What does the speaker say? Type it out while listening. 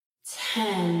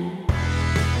10.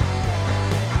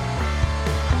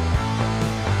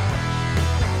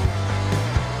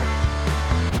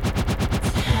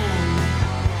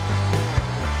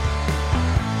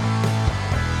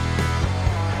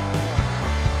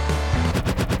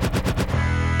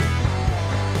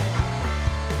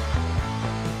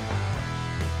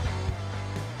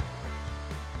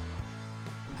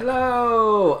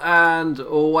 Hello and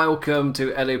welcome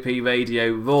to LOP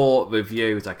Radio Raw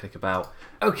Review as I click about.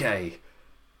 Okay,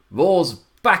 Raw's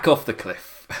back off the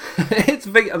cliff. I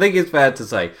think it's fair to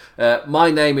say.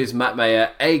 My name is Matt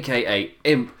Mayer, aka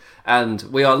Imp, and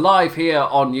we are live here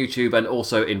on YouTube and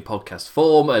also in podcast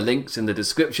form. Links in the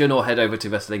description, or head over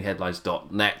to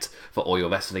wrestlingheadlines.net for all your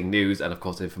wrestling news and of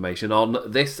course information on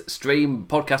this stream,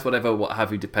 podcast, whatever, what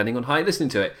have you, depending on how you're listening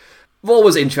to it. Raw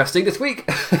was interesting this week,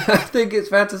 I think it's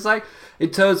fair to say. In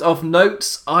terms of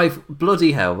notes,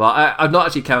 bloody hell, I've not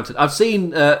actually counted. I've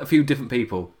seen a few different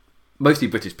people, mostly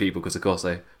British people, because of course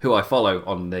who I follow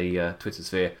on the Twitter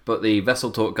sphere. But the Vessel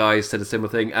Talk guys said a similar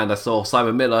thing, and I saw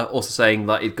Simon Miller also saying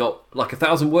that he'd got like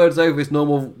 1,000 words over his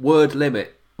normal word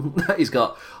limit. He's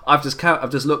got. I've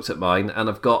just looked at mine, and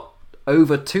I've got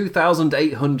over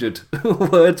 2,800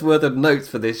 words worth of notes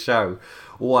for this show.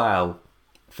 Wow.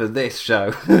 For this show.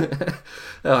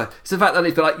 It's the fact that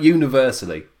it's like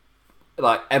universally,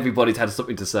 like everybody's had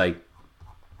something to say.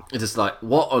 It's just like,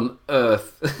 what on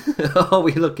earth are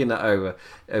we looking at over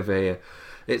here?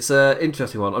 It's an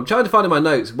interesting one. I'm trying to find in my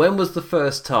notes, when was the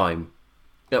first time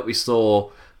that we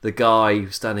saw the guy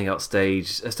standing out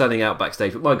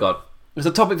backstage? But my God, it's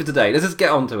a topic for today. Let's just get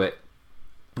on to it.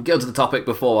 Get onto the topic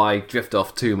before I drift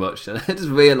off too much. And just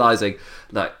realising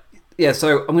that, yeah,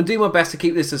 so I'm going to do my best to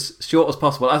keep this as short as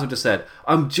possible. As I just said,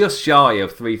 I'm just shy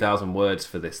of 3,000 words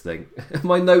for this thing.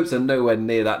 My notes are nowhere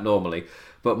near that normally.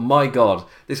 But my God,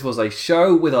 this was a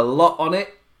show with a lot on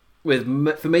it. With,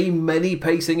 for me, many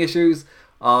pacing issues.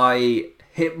 If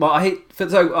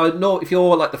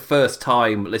you're like the first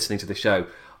time listening to the show,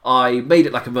 I made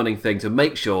it like a running thing to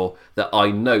make sure that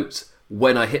I note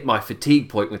when I hit my fatigue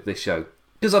point with this show.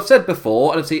 Because I've said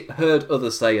before, and I've heard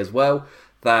others say as well,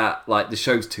 that like the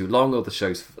show's too long or the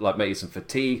show's like maybe some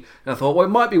fatigue, and I thought, well, it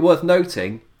might be worth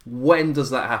noting, when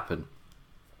does that happen?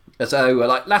 And so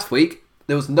like last week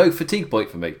there was no fatigue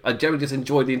point for me. I generally just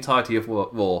enjoyed the entirety of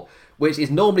Raw, which is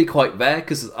normally quite rare,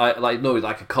 because I know it's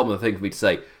like a common thing for me to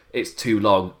say it's too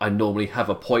long. I normally have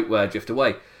a point where I drift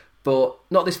away, but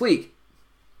not this week.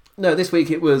 No, this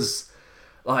week it was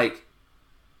like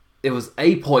there was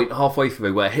a point halfway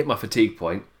through where I hit my fatigue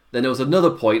point. Then there was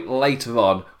another point later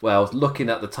on where I was looking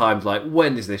at the times like,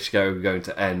 when is this show going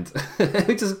to end?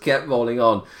 It just kept rolling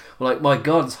on. I'm like, my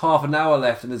God, it's half an hour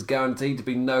left and there's guaranteed to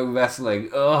be no wrestling.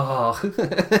 Oh,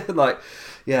 like,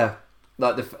 yeah.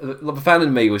 Like the fan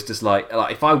in me was just like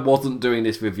if I wasn't doing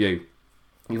this review,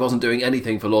 if I wasn't doing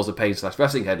anything for Laws of Pain /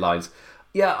 Wrestling Headlines,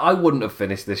 yeah, I wouldn't have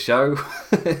finished this show.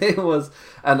 It was,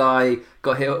 and I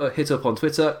got hit up on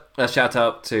Twitter. A shout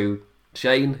out to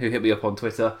Shane, who hit me up on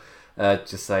Twitter.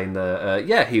 Just saying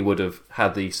that, he would have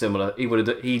had the similar.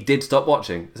 He did stop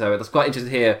watching, so that's quite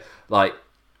interesting to hear. Like,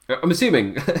 I'm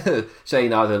assuming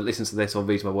Shane either listens to this or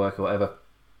reads my work or whatever.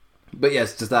 But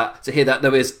yes, just that to hear that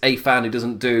there is a fan who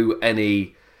doesn't do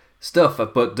any stuff,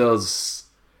 but does.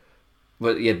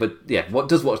 What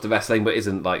does watch the wrestling, but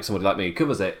isn't like somebody like me who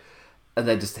covers it, and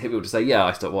then just hit me up to say, yeah,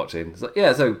 I stopped watching. It's like,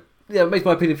 it makes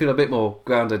my opinion feel a bit more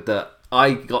grounded that I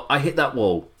hit that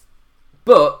wall,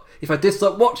 but. If I did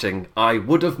stop watching, I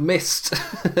would have missed.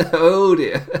 Oh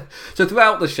dear. So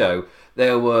throughout the show,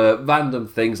 there were random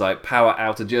things like power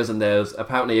outages, and there's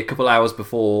apparently a couple hours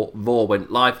before Raw went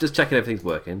live, just checking everything's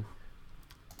working.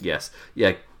 Yes.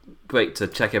 Yeah, great to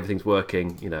check everything's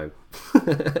working, a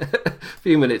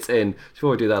few minutes in. Should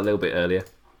probably do that a little bit earlier.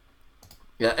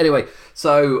 Yeah, anyway,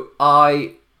 so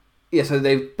so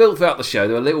they've built throughout the show.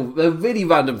 There were really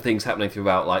random things happening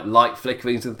throughout, like light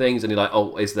flickerings and things, and you're like,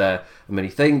 oh, is there a mini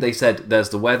thing? They said there's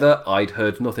the weather. I'd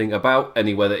heard nothing about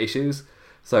any weather issues.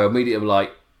 So immediately I'm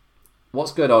like,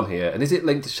 what's going on here? And is it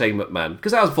linked to Shane McMahon?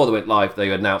 Because that was before they went live, they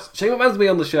announced, Shane McMahon's be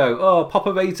on the show. Oh,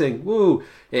 Papa rating. Woo.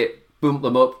 It bumped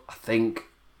them up, I think,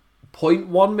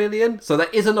 0.1 million. So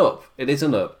that is an up. It is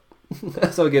an up.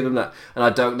 So I give them that. And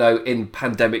I don't know, in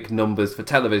pandemic numbers for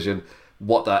television,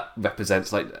 what that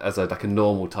represents like as a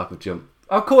normal type of jump.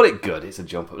 I'll call it good. It's a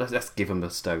jump up. Let's give him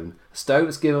a stone. A stone.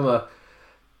 Let's give him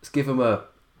a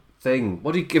thing.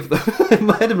 What do you give them? In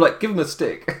my head, I'm like, give him a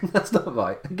stick. That's not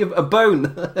right. Give him a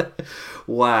bone.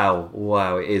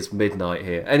 Wow. It is midnight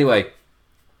here. Anyway,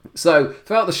 so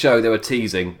throughout the show, they were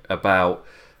teasing about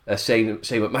Shane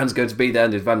McMahon's going to be there,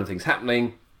 and there's random things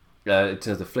happening. in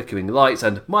terms of flickering lights,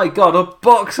 and my god, a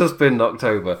box has been knocked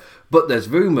over. But there's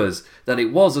rumours that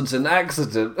it wasn't an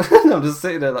accident. And I'm just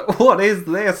sitting there like, what is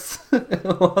this?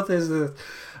 What is this?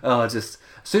 Oh, just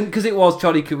soon, because it was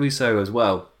Charlie Caruso as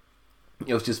well.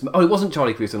 It was just, it wasn't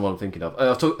Charlie Caruso the one I'm thinking of.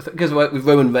 Because with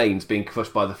Roman Reigns being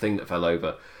crushed by the thing that fell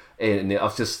over, and I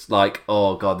was just like,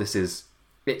 oh god, this is.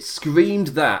 It screamed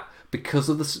that because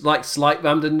of the slight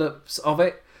randomness of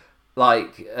it.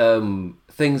 Like,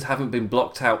 things haven't been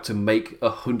blocked out to make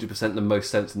 100% the most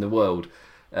sense in the world.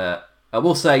 I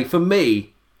will say, for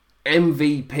me,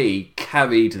 MVP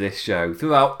carried this show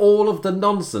throughout all of the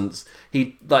nonsense.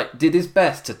 He did his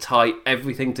best to tie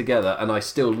everything together, and I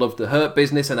still loved the Hurt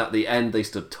Business. And at the end, they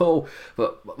stood tall.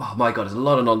 But oh my god, there's a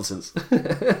lot of nonsense.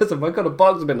 So my god, a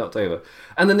box has been knocked over,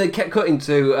 and then they kept cutting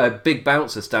to a big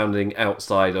bouncer standing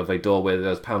outside of a door where there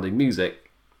was pounding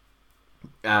music,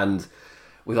 and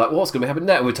we're like, what's going to happen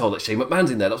now? We're told that Shane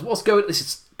McMahon's in there. That's what's going. This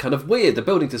is kind of weird. They're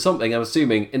building to something. I'm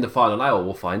assuming in the final hour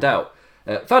we'll find out.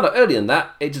 Found out earlier than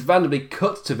that, it just randomly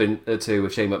cuts to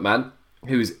Shane McMahon,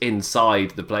 who's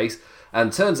inside the place,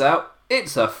 and turns out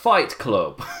it's a fight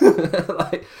club.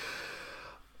 Like,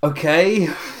 okay.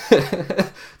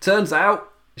 Turns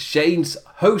out Shane's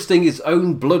hosting his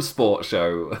own Bloodsport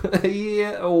show.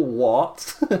 Yeah,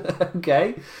 what?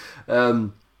 Okay.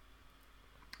 So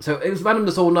it was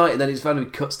randomness all night, and then it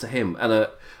randomly cuts to him. And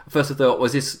first I thought,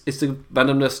 is the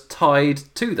randomness tied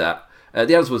to that?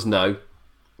 The answer was no.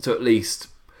 So at least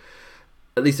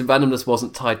the randomness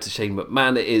wasn't tied to Shane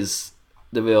McMahon. It is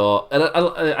the real, and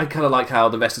I kind of like how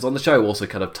the wrestlers on the show also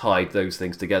kind of tied those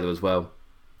things together as well.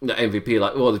 MVP,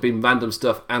 like, well, there's been random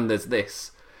stuff and there's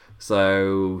this.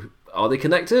 So are they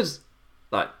connected?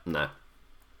 Like, no.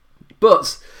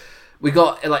 But we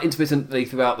got, like, intermittently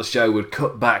throughout the show would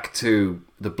cut back to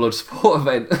the Bloodsport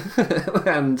event,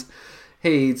 and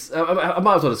I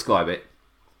might as well describe it.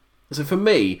 So for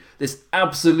me, this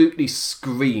absolutely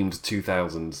screamed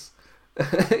 2000s.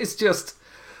 It's just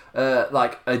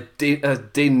like a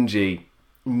dingy,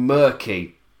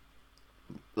 murky,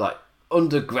 like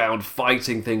underground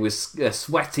fighting thing with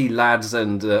sweaty lads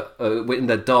and in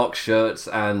their dark shirts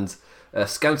and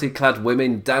scantily clad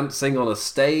women dancing on a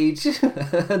stage,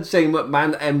 and Shane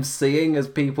McMahon emceeing as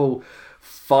people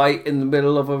fight in the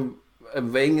middle of a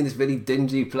ring in this really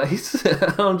dingy place.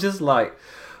 I'm just like,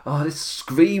 oh, this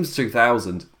screams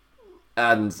 2000,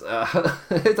 and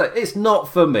it's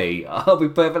not for me. I'll be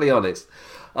perfectly honest.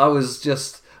 I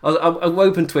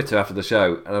opened Twitter after the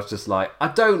show, and I was just like, I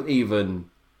feel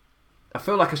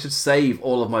like I should save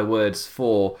all of my words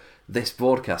for this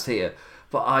broadcast here,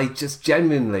 but I was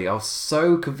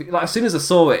so confused. Like, as soon as I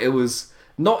saw it, it was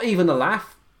not even a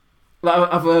laugh.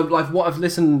 Like, I've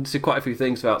listened to quite a few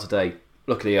things throughout today.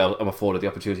 Luckily, I'm afforded the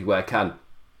opportunity where I can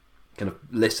kind of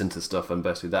listen to stuff and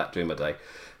burst through that during my day.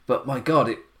 But my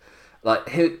god, quite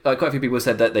a few people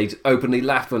said that they openly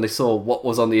laughed when they saw what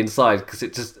was on the inside, because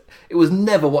it was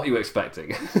never what you were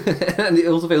expecting. And it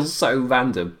also feels so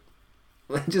random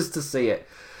just to see it.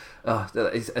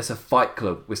 It's a fight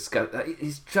club with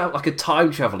it's like a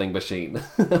time travelling machine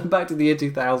back to the year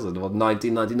 2000 or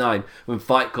 1999 when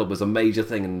Fight Club was a major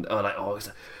thing, and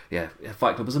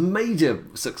Fight Club was a major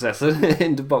success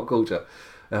in pop culture.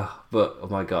 But oh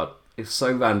my god, it's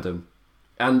so random.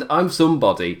 And I'm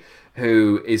somebody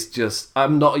who is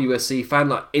I'm not a UFC fan,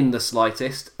 like, in the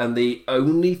slightest, and the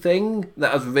only thing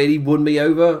that has really won me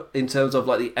over in terms of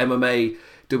like the MMA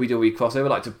WWE crossover,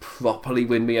 like to properly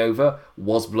win me over,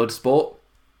 was Bloodsport.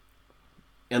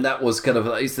 And that was kind of,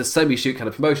 it's the semi-shoot kind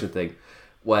of promotion thing,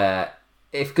 where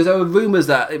because there were rumours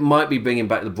that it might be bringing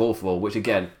back the Brawl for All, which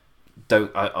again,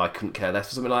 I couldn't care less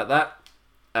for something like that.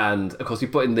 And of course,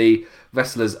 you're putting the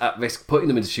wrestlers at risk, putting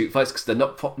them into shoot fights, because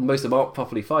most of them aren't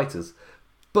properly fighters.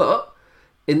 But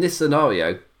in this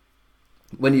scenario,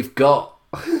 when you've got,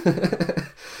 I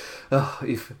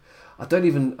was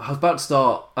about to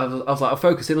start. I was like, I'll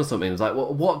focus in on something. I was like,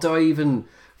 what do I even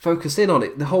focus in on?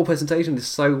 It. The whole presentation is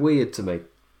so weird to me,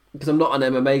 because I'm not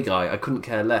an MMA guy. I couldn't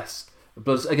care less.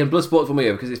 Bloodsport for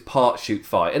me because it's part shoot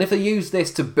fight, and if they use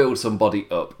this to build somebody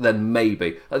up, then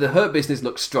maybe. Like, the Hurt Business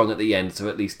looks strong at the end, so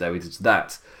at least there is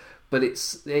that. But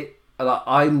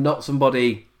I'm not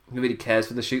somebody who really cares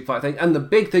for the shoot fight thing. And the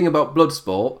big thing about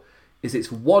Bloodsport is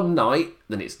it's one night,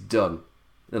 then it's done.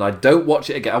 Then I don't watch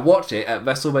it again. I watch it at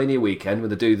WrestleMania weekend when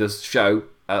they do the show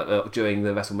during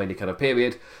the WrestleMania kind of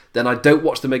period. Then I don't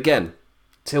watch them again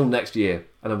till next year,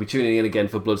 and I'll be tuning in again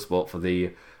for Bloodsport for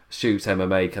the shoot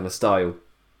MMA kind of style,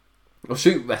 or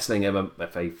shoot wrestling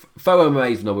MMA. Faux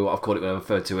MMA is normally what I've called it when I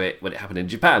refer to it when it happened in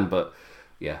Japan, but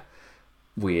yeah,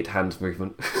 weird hand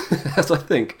movement. That's what I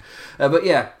think. But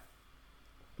yeah,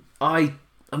 I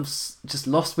just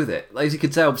lost with it. As you can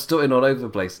tell, I'm stuttering all over the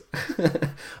place. I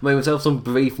made myself some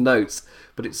brief notes,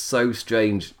 but it's so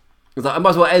strange. It's like, I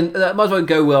might as well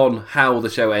go on how the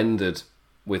show ended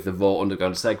with the Raw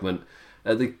Underground segment.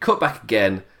 They cut back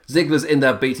again. Ziggler's in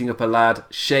there beating up a lad.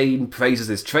 Shane praises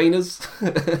his trainers.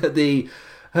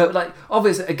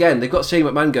 Obviously, again, they've got Shane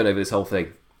McMahon going over this whole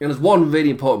thing. And there's one really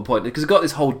important point, because it's got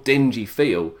this whole dingy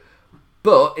feel,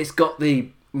 but it's got the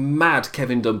mad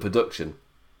Kevin Dunn production.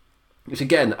 Which,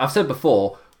 again, I've said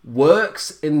before,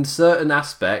 works in certain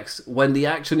aspects when the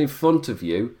action in front of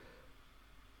you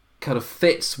kind of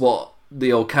fits what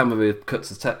the old camera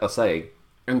cuts are saying.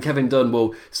 And Kevin Dunn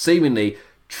will seemingly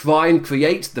try and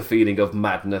create the feeling of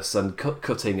madness and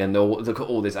cutting and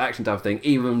all this action type of thing,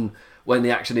 even when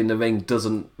the action in the ring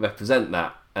doesn't represent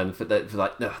that. And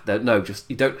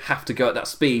you don't have to go at that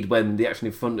speed when the action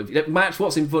in front of you. Don't match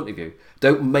what's in front of you.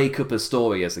 Don't make up a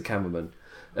story as the cameraman.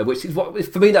 Which is what,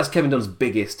 for me, that's Kevin Dunn's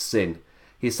biggest sin.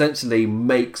 He essentially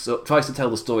tries to tell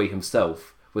the story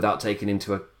himself without taking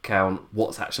into account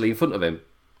what's actually in front of him.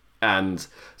 And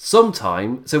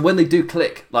sometimes, so when they do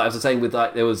click, like I was saying with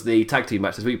there was the tag team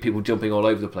match, there's really people jumping all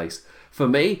over the place. For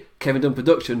me, Kevin Dunn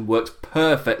production works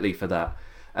perfectly for that.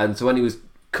 And so when he was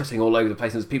cutting all over the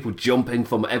place and there's people jumping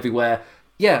from everywhere,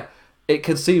 yeah, it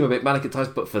can seem a bit manic at times,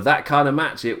 but for that kind of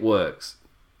match, it works.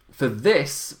 For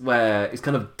this, where it's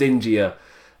kind of dingier,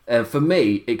 for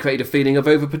me, it created a feeling of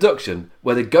overproduction,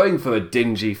 where they're going for a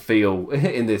dingy feel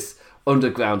in this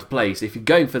underground place. If you're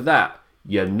going for that,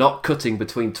 you're not cutting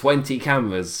between 20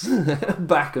 cameras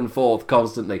back and forth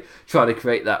constantly, trying to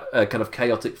create that kind of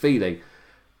chaotic feeling.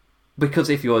 Because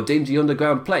if you're a dingy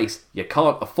underground place, you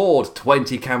can't afford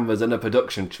 20 cameras and a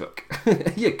production truck.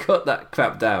 You cut that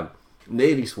crap down.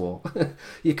 Nearly swore.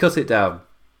 You cut it down.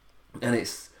 And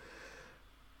it's...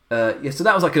 so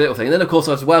that was like a little thing. And then, of course,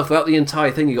 as well, throughout the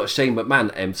entire thing, you got Shane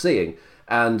McMahon emceeing.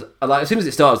 And as soon as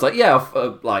it started, I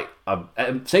was like,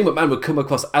 Shane McMahon would come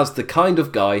across as the kind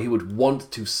of guy who would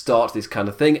want to start this kind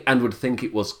of thing and would think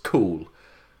it was cool.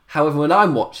 However, when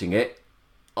I'm watching it,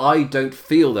 I don't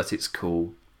feel that it's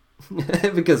cool.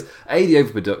 Because A, the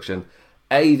overproduction,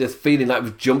 A, the feeling like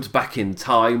we've jumped back in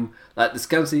time. Like the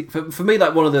scanty, for me,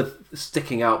 like one of the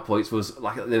sticking out points was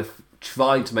like they're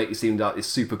trying to make it seem like this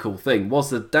super cool thing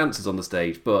was the dancers on the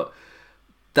stage, but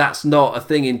that's not a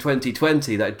thing in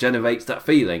 2020 that generates that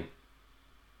feeling.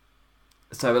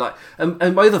 So like,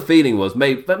 and my other feeling was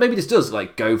maybe this does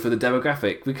like go for the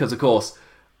demographic, because of course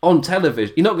on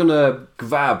television you're not gonna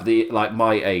grab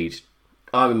my age.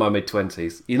 I'm in my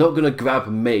mid-20s. You're not gonna grab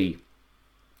me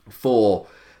for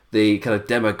the kind of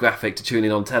demographic to tune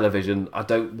in on television. I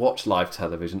don't watch live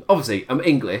television. Obviously, I'm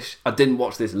English. I didn't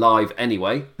watch this live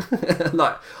anyway.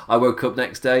 Like, I woke up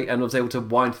next day and was able to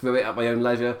wind through it at my own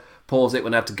leisure, pause it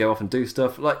when I had to go off and do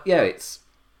stuff. Like, I'm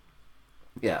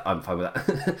fine with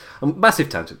that. Massive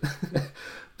tangent.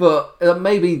 But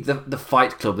maybe the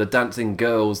Fight Club, the dancing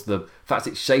girls, the fact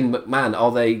it's Shane McMahon,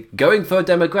 are they going for a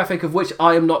demographic of which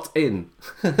I am not in?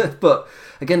 But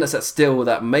again, that's still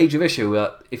that major issue.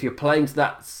 If you're playing to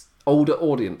that older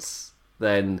audience,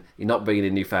 then you're not bringing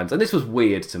in new fans. And this was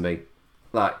weird to me.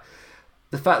 Like,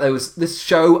 the fact there was this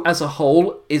show as a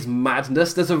whole is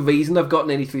madness. There's a reason I've got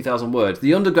nearly 3,000 words.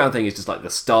 The underground thing is just like the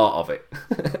start of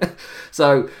it.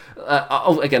 So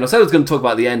again, I said I was going to talk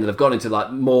about the end, and I've gone into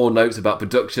like more notes about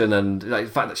production and like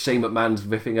the fact that Shane McMahon's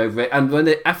riffing over it. And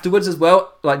when afterwards as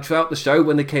well, like throughout the show,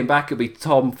 when they came back, it'd be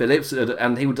Tom Phillips,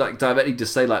 and he would like directly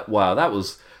just say like, "Wow,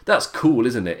 that's cool,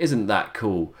 isn't it? Isn't that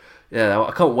cool? Yeah,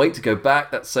 I can't wait to go back.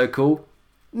 That's so cool."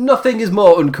 Nothing is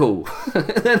more uncool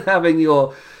than having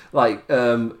your like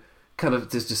kind of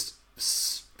just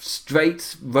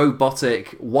straight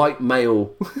robotic white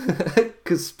male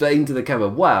saying to the camera,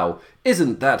 "Wow,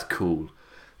 isn't that cool?"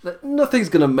 Nothing's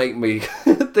gonna make me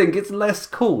think it's less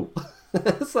cool.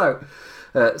 So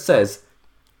says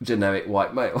generic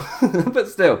white male. But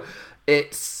still,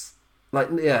 it's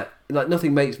like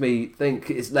nothing makes me think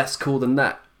it's less cool than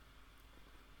that.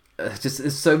 Just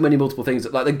there's so many multiple things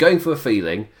like they're going for a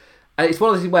feeling, and it's one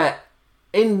of those things where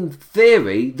in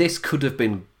theory this could have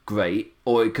been great,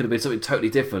 or it could have been something totally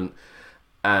different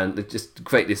and just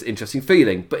create this interesting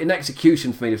feeling, but in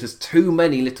execution for me there's just too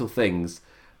many little things.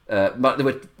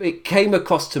 It came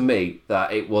across to me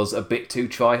that it was a bit too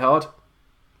try hard,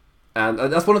 and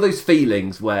that's one of those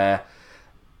feelings where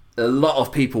a lot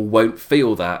of people won't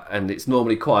feel that, and it's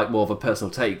normally quite more of a personal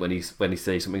take when you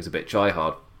say something's a bit try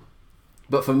hard.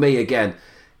 But for me, again,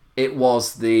 it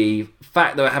was the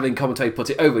fact that having commentary put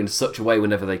it over in such a way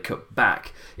whenever they cut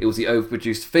back. It was the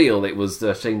overproduced feel. It was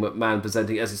Shane McMahon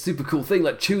presenting it as a super cool thing,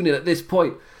 like tune in at this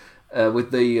point,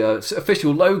 with the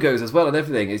official logos as well and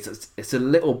everything. It's a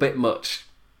little bit much.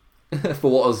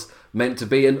 for what was meant to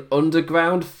be an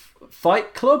underground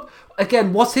fight club.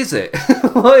 Again, what is it?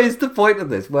 What is the point of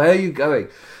this? Where are you going?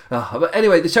 But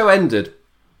anyway, the show ended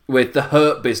with the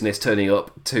Hurt Business turning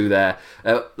up to their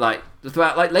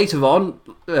later on.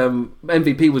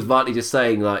 MVP was rightly just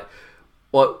saying like,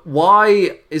 "What?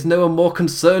 Why is no one more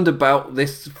concerned about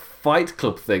this fight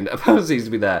club thing that apparently seems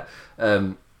to be there?"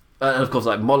 And of course,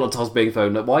 like Molotov's being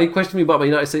thrown. Like, why are you questioning me about my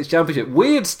United States Championship?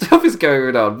 Weird stuff is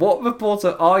going on. What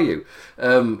reporter are you?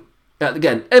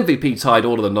 Again, MVP tied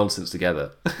all of the nonsense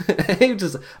together. He was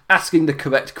just asking the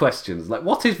correct questions. Like,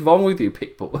 what is wrong with you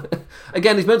people?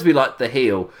 Again, he's meant to be like the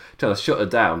heel, trying to shut her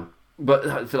down. But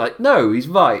I feel like, no, he's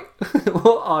right.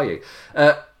 What are you?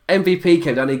 MVP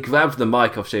came down, he grabbed the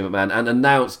mic off Shane McMahon and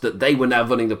announced that they were now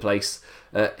running the place.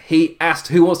 He asked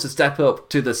who wants to step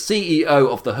up to the CEO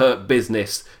of the Hurt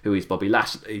Business, who is Bobby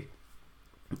Lashley.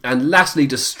 And Lashley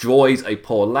destroys a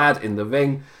poor lad in the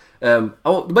ring. The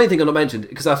main thing I want to mention,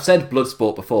 because I've said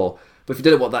Bloodsport before, but if you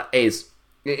don't know what that is,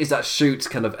 it is that shoot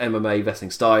kind of MMA wrestling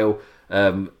style.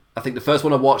 I think the first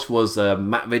one I watched was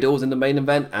Matt Riddle's in the main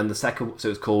event, and the second, so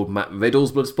it's called Matt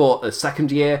Riddle's Bloodsport. The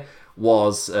second year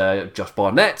was Josh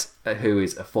Barnett, who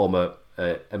is a former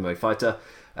MMA fighter,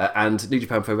 and New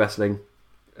Japan Pro Wrestling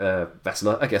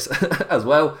wrestler, I guess, as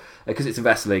well, because it's a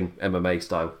wrestling MMA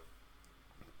style.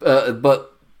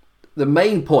 But the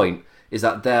main point is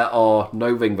that there are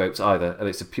no ring ropes either, and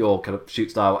it's a pure kind of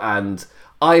shoot style. And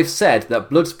I've said that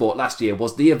Bloodsport last year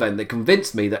was the event that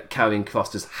convinced me that Karrion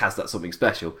Kross just has that something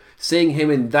special. Seeing him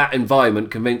in that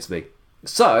environment convinced me.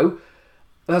 So,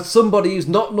 as somebody who's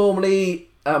not normally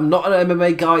not an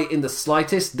MMA guy in the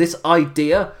slightest, this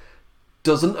idea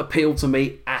doesn't appeal to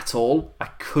me at all. I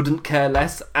couldn't care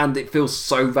less, and it feels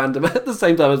so random at the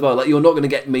same time as well. Like, you're not going to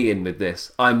get me in with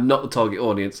this. I'm not the target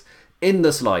audience in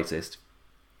the slightest.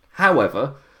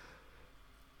 However,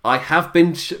 I have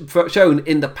been shown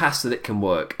in the past that it can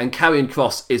work, and Karrion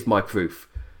Kross is my proof.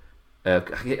 I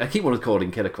keep wanting to call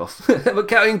him Killer Kross, but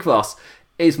Karrion Kross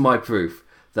is my proof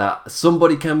that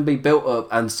somebody can be built up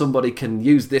and somebody can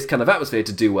use this kind of atmosphere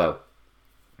to do well.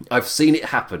 I've seen it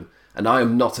happen, and I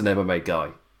am not an MMA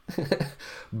guy.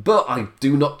 But I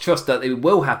do not trust that it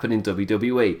will happen in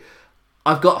WWE.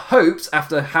 I've got hopes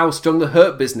after how strong the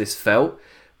Hurt Business felt,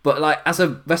 but like as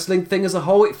a wrestling thing as a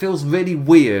whole, it feels really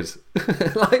weird.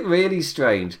 Like really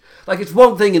strange. Like it's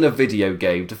one thing in a video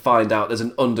game to find out there's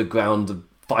an underground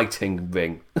fighting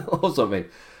ring or something.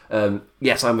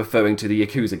 Yes, I'm referring to the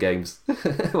Yakuza games.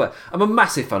 Well, I'm a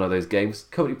massive fan of those games.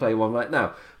 Currently playing one right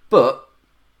now. But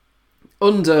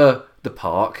under the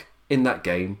park in that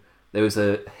game, there was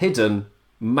a hidden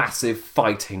massive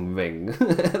fighting ring.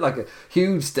 Like a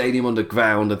huge stadium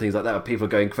underground and things like that where people are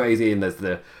going crazy, and there's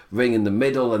the ring in the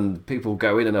middle and people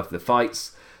go in and have the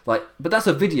fights. Like, but that's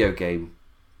a video game.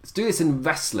 Let's do this in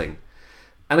wrestling.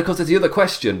 And of course there's the other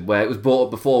question where it was brought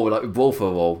up before with Brawl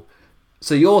for All.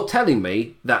 So you're telling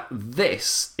me that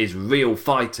this is real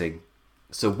fighting.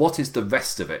 So what is the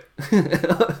rest of it?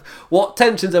 What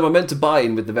tensions am I meant to buy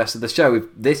in with the rest of the show? If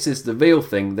this is the real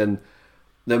thing, then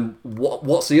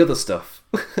what's the other stuff?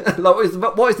 Like,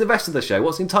 what is the rest of the show?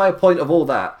 What's the entire point of all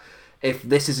that if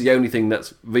this is the only thing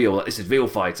that's real, that this is real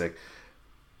fighting?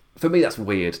 For me, that's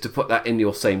weird to put that in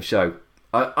your same show.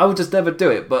 I would just never do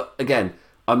it, but again,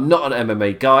 I'm not an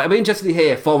MMA guy. I'm interested to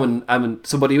hear from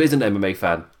somebody who is an MMA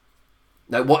fan.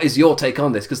 Now, what is your take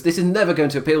on this? Because this is never going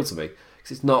to appeal to me,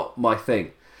 because it's not my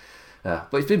thing.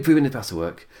 But it's been proven in the past to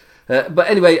work. But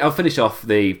anyway, I'll finish off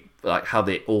how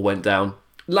they all went down.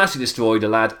 Lashley destroyed a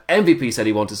lad. MVP said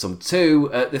he wanted some too.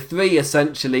 The three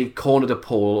essentially cornered a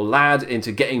poor lad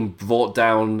into getting brought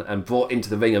down and brought into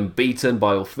the ring and beaten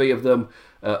by all three of them.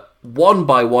 One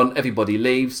by one, everybody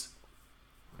leaves.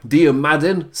 Dio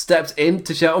Madden stepped in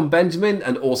to shout on Benjamin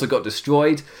and also got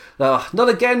destroyed. Not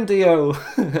again, Dio.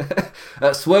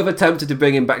 Swerve attempted to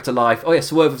bring him back to life. Oh yeah,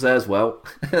 Swerve was there as well.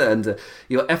 And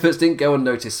your efforts didn't go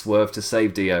unnoticed, Swerve, to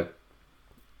save Dio.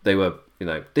 They were,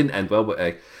 didn't end well, but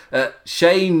hey.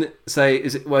 Shane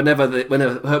whenever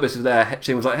Herbert was there,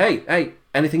 Shane was like, hey,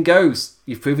 anything goes.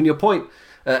 You've proven your point.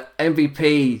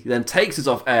 MVP then takes us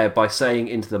off air by saying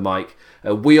into the mic,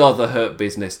 we are the Hurt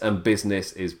Business and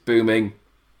business is booming.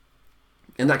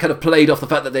 And that kind of played off the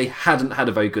fact that they hadn't had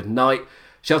a very good night.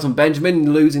 Shelton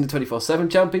Benjamin losing the 24/7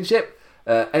 championship.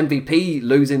 MVP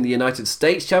losing the United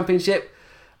States Championship.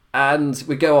 And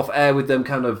we go off air with them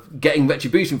kind of getting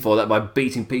retribution for that by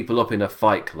beating people up in a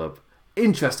fight club.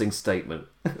 Interesting statement.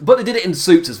 But they did it in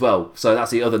suits as well, so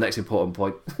that's the other next important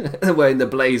point. They're wearing their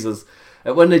blazers.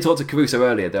 When they talked to Caruso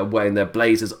earlier, they're wearing their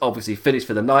blazers, obviously finished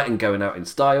for the night and going out in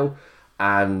style.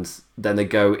 and then they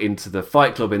go into the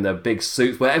Fight Club in their big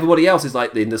suits, where everybody else is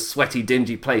like in the sweaty,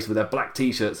 dingy place with their black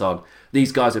t-shirts on.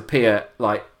 These guys appear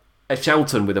like a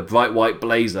Shelton with a bright white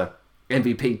blazer.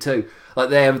 MVP too. Like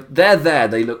they're there.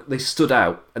 They stood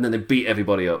out, and then they beat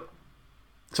everybody up.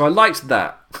 So I liked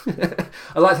that.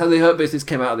 I liked how the Hurt Business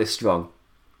came out of this strong.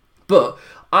 But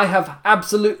I have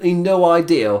absolutely no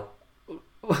idea.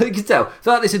 You can tell,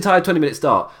 throughout this entire 20-minute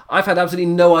start, I've had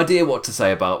absolutely no idea what to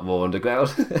say about Raw Underground.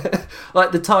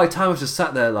 Like, the entire time I was just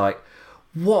sat there like,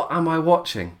 what am I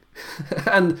watching?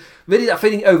 And really that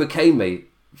feeling overcame me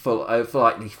for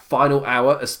like the final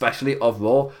hour, especially of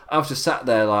Raw. I was just sat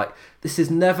there like, this is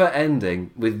never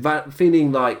ending, with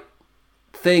feeling like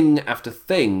thing after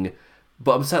thing,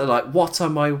 but I'm sat there like, what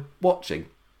am I watching?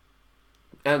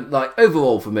 And like,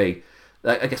 overall for me,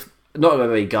 like, I guess, not a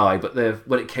MMA guy, but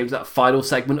when it came to that final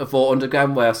segment of Raw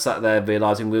Underground, where I sat there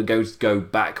realising we were going to go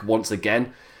back once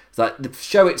again, it's like the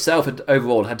show itself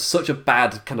overall had such a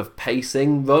bad kind of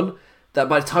pacing run that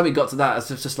by the time it got to that, I was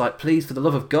just like, please, for the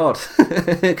love of God,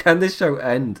 can this show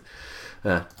end?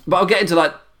 But I'll get into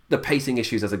like the pacing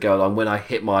issues as I go along when I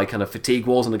hit my kind of fatigue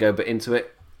walls and I go a bit into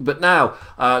it. But now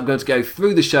I'm going to go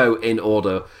through the show in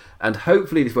order, and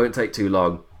hopefully this won't take too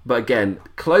long. But again,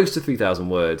 close to 3,000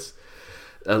 words.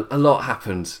 A lot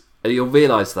happened, and you'll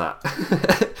realise that.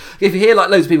 If you hear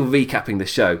like loads of people recapping the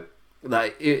show,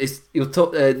 like you'll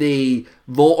talk the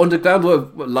Raw Underground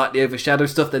were lightly overshadow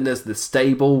stuff. Then there's the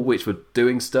stable, which were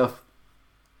doing stuff,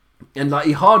 and like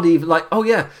you hardly even like, oh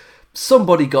yeah,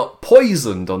 somebody got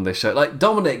poisoned on this show. Like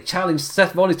Dominic challenged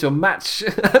Seth Rollins to a match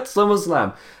at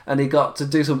SummerSlam, and he got to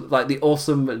do some like the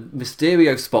awesome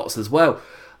Mysterio spots as well.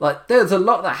 Like there's a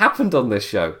lot that happened on this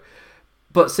show.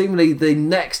 But seemingly the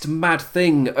next mad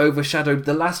thing overshadowed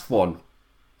the last one.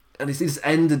 And it's just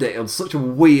ended it on such a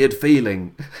weird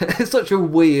feeling. It's such a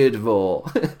weird Raw.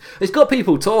 It's got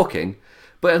people talking,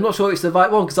 but I'm not sure it's the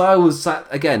right one, because I was sat,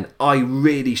 again, I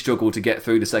really struggled to get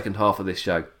through the second half of this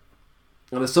show.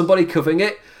 And there's somebody covering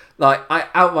it, like, I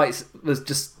outright was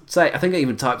just say, I think I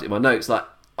even typed it in my notes, like,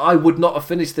 I would not have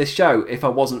finished this show if I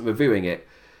wasn't reviewing it.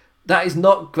 That is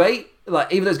not great.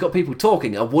 Like, even though it's got people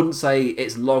talking, I wouldn't say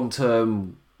it's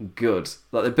long-term good.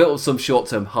 Like, they built some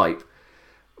short-term hype,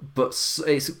 but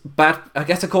it's bad. I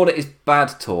guess I call it is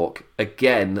bad talk.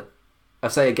 Again, I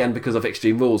say again because of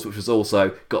Extreme Rules, which was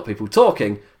also got people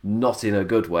talking, not in a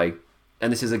good way.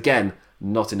 And this is, again,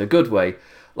 not in a good way.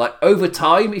 Like, over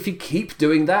time, if you keep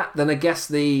doing that, then I guess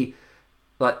the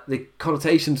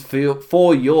connotations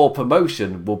for your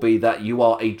promotion will be that you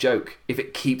are a joke if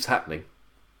it keeps happening.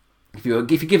 If you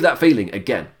give that feeling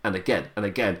again and again and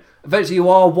again, eventually you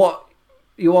are what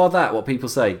people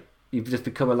say. You've just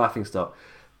become a laughingstock.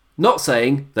 Not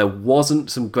saying there wasn't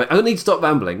some great... I don't need to stop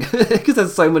rambling because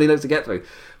there's so many notes to get through.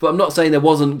 But I'm not saying there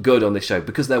wasn't good on this show,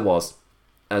 because there was.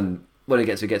 And when we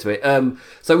get to it.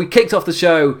 So we kicked off the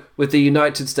show with the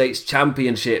United States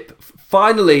Championship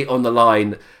finally on the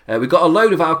line. We've got a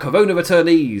load of our Corona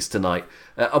returnees tonight.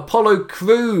 Apollo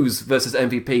Crews versus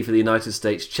MVP for the United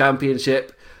States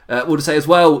Championship. We'll just say as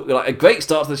well, like a great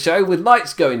start to the show with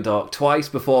lights going dark twice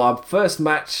before our first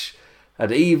match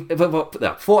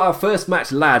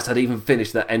lads had even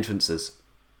finished their entrances.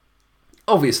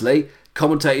 Obviously,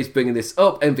 commentators bringing this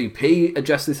up, MVP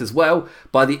addressed this as well.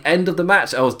 By the end of the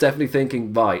match, I was definitely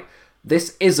thinking, right,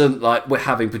 this isn't like we're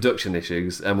having production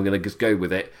issues and we're going to just go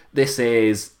with it. This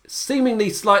is seemingly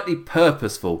slightly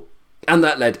purposeful, and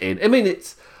that led in. I mean,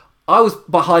 I was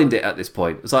behind it at this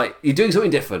point. It's like you're doing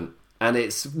something different, and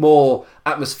it's more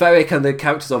atmospheric and the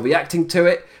characters are reacting to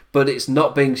it, but it's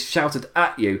not being shouted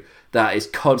at you. That is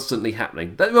constantly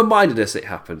happening. That reminded us it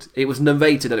happened. It was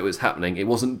narrated that it was happening. It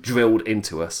wasn't drilled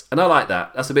into us. And I like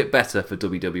that. That's a bit better for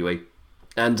WWE.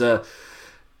 And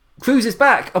Crews is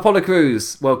back. Apollo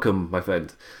Crews. Welcome, my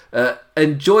friend.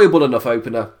 Enjoyable enough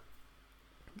opener.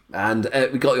 And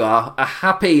we got a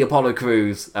happy Apollo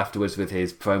Crews afterwards with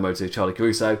his promo to Charlie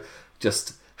Caruso.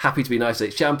 Just happy to be United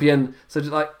States champion. So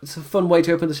it's a fun way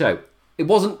to open the show. It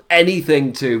wasn't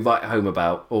anything to write home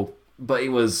about, but it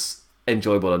was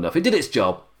enjoyable enough. It did its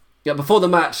job. Yeah, before the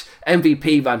match,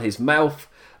 MVP ran his mouth.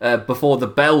 Before the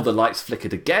bell, the lights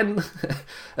flickered again.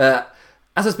 As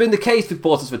has been the case with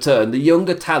Porter's return, the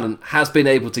younger talent has been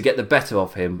able to get the better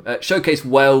of him. Showcased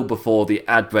well before the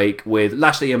ad break, with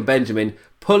Lashley and Benjamin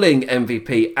pulling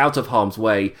MVP out of harm's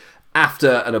way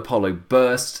after an Apollo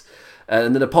burst.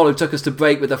 And then Apollo took us to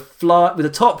break with a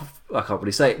tope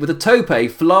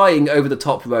flying over the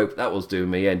top rope. That was doing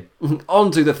me in.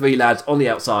 Onto the three lads on the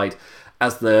outside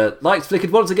as the lights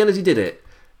flickered once again as he did it.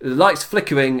 The lights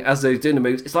flickering as they're doing the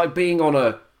moves. It's like being on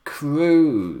a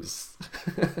cruise.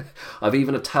 I've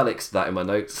even italics that in my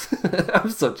notes. I'm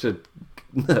such a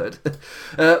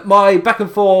nerd. My back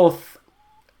and forth.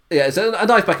 Yeah, it's a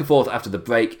nice back and forth after the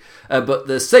break. But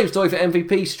the same story for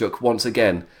MVP struck once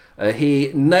again.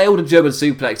 He nailed a German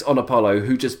suplex on Apollo,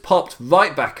 who just popped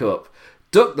right back up,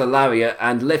 ducked the lariat,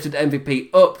 and lifted MVP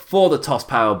up for the toss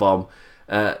powerbomb.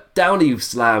 Down he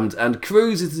slammed, and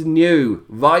Cruz is the new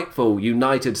rightful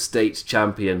United States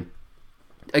champion.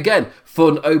 Again,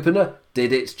 fun opener,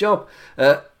 did its job.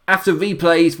 After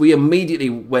replays, we immediately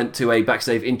went to a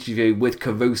backstage interview with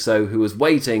Caruso, who was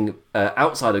waiting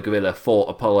outside of Gorilla for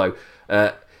Apollo.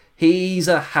 He's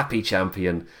a happy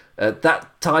champion. That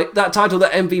title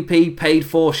that MVP paid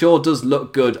for sure does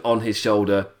look good on his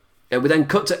shoulder. We then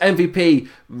cut to MVP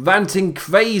ranting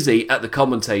crazy at the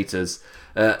commentators.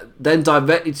 Then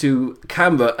directly to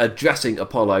camera addressing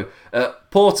Apollo.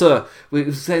 Porter, we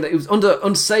were saying that it was under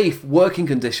unsafe working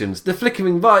conditions. The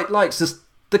flickering lights, just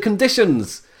the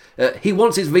conditions. He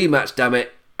wants his rematch, damn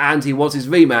it, and he wants his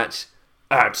rematch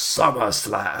at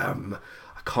SummerSlam.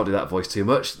 I can't do that voice too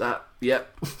much. That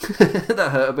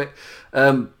hurt a bit.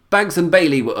 Banks and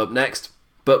Bayley were up next,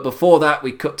 but before that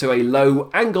we cut to a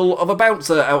low angle of a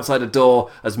bouncer outside a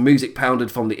door as music pounded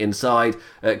from the inside,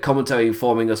 commentary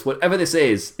informing us whatever this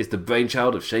is the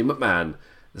brainchild of Shane McMahon.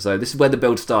 So this is where the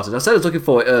build started. I said I was looking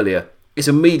for it earlier. It's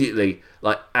immediately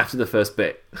like after the first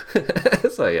bit.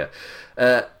 So yeah.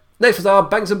 Next was our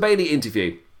Banks and Bayley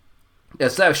interview.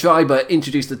 Sarah Schreiber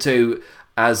introduced the two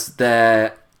as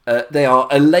they are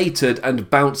elated and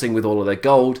bouncing with all of their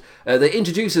gold. They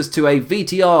introduce us to a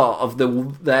VTR of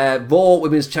their Raw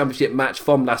Women's Championship match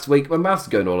from last week. My mouth's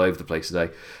going all over the place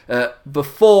today.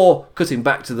 Before cutting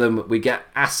back to them, we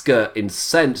get Asuka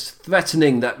incensed,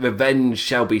 threatening that revenge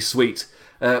shall be sweet.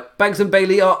 Banks and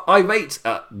Bayley are irate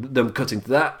at them cutting to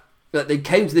that. They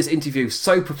came to this interview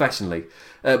so professionally.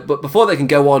 But before they can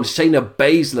go on, Shayna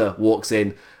Baszler walks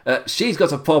in. She's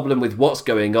got a problem with what's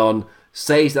going on,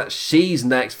 says that she's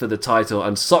next for the title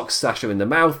and socks Sasha in the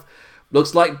mouth.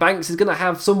 Looks like Banks is going to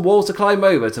have some walls to climb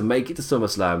over to make it to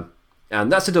SummerSlam.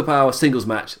 And that's set up our singles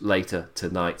match later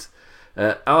tonight.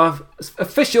 Our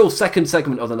official second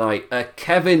segment of the night, a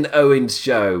Kevin Owens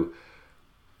show.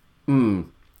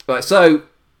 Right, so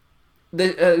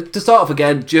to start off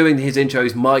again, during his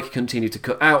intros, Mike continued to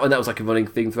cut out, and that was like a running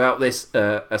theme throughout this,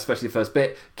 especially the first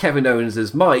bit. Kevin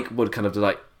Owens' Mike would kind of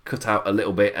like cut out a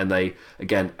little bit, and they,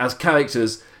 again, as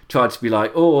characters, tried to be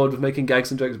like, oh, I'm just making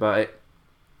gags and jokes about it.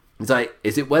 It's like,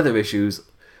 is it weather issues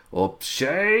or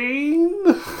shame?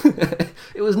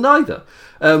 It was neither.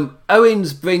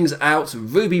 Owens brings out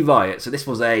Ruby Riott, so this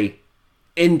was a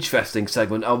interesting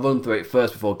segment. I'll run through it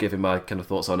first before giving my kind of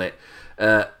thoughts on it.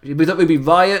 We've got Ruby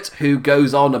Riott, who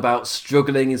goes on about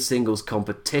struggling in singles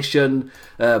competition,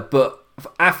 but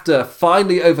after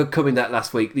finally overcoming that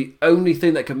last week, the only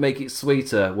thing that could make it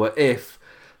sweeter were if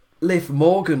Liv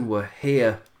Morgan were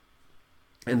here.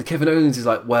 And Kevin Owens is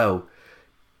like, well,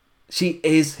 she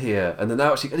is here. And then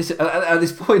now at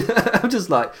this point, I'm just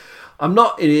like, I'm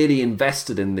not really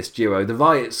invested in this duo. The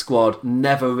Riott Squad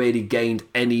never really gained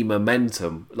any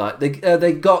momentum. Like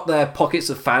they got their pockets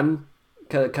of fan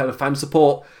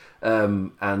support,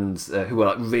 and who were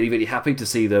like really, really happy to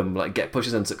see them like get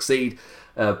pushes and succeed.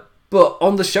 But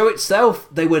on the show itself,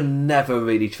 they were never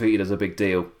really treated as a big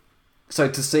deal. So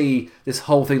to see this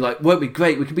whole thing like, won't be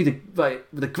great, we could be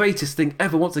the greatest thing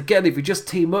ever once again if we just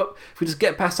team up, if we just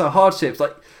get past our hardships.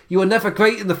 Like, you were never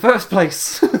great in the first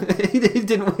place. He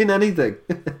didn't win anything.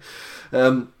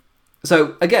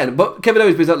 So again, but Kevin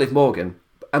Owens brings out Liv Morgan,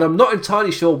 and I'm not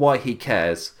entirely sure why he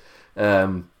cares.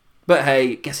 But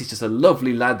hey, guess he's just a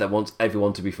lovely lad that wants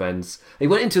everyone to be friends. He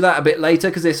went into that a bit later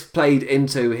because this played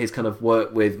into his kind of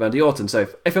work with Randy Orton. So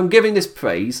if I'm giving this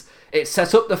praise, it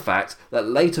set up the fact that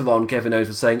later on Kevin Owens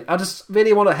was saying, I just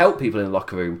really want to help people in the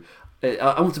locker room.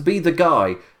 I want to be the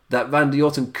guy that Randy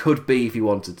Orton could be if he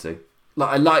wanted to.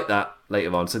 I like that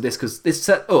later on. So this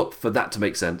set up for that to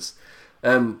make sense.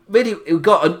 Really, it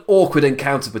got an awkward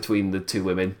encounter between the two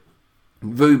women.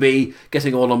 Ruby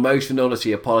getting all emotional as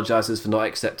she apologises for not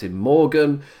accepting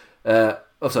Morgan.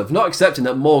 Also, for not accepting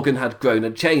that Morgan had grown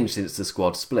and changed since the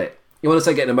squad split. You want to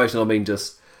say getting emotional, I mean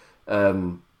just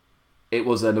it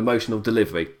was an emotional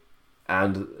delivery.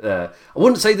 And I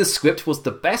wouldn't say the script was the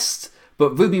best,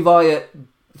 but Ruby Riott,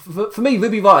 for me,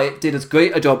 Ruby Riott did as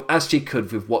great a job as she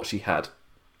could with what she had.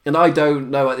 And I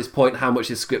don't know at this point how much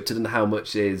is scripted and how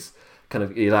much is kind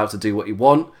of allowed to do what you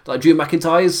want. Like Drew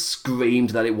McIntyre screamed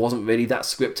that it wasn't really that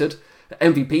scripted.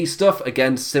 MVP stuff,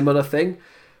 again, similar thing.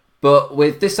 But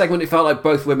with this segment, it felt like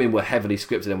both women were heavily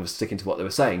scripted and were sticking to what they were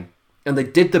saying. And they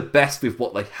did the best with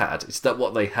what they had. It's that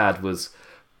what they had was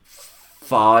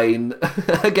fine,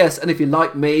 I guess. And if you're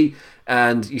like me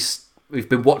and you we've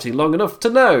been watching long enough to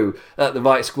know that the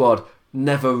Riot Squad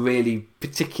never really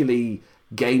particularly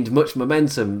gained much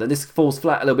momentum. Then this falls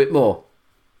flat a little bit more.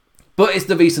 But it's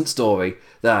the recent story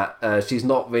that she's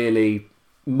not really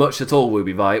much at all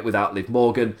Ruby Riot without Liv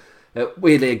Morgan.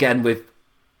 Weirdly, again, with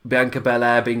Bianca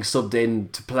Belair being subbed in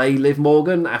to play Liv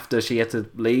Morgan after she had to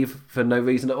leave for no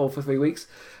reason at all for 3 weeks.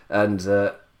 And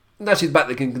now she's back,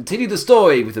 they can continue the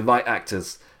story with the right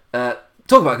actors.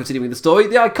 Talk about continuing the story,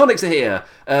 the Iconics are here.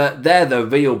 They're the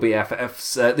real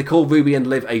BFFs. They call Ruby and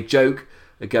Liv a joke,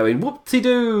 going,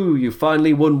 whoop-de-doo, you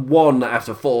finally won one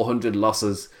after 400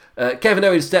 losses. Kevin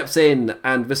Owens steps in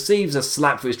and receives a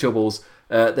slap for his troubles,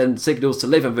 then signals to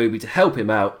Liv and Ruby to help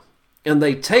him out, and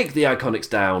they take the Iconics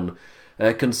down.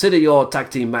 Consider your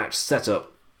tag team match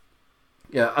setup.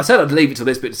 Yeah, I said I'd leave it to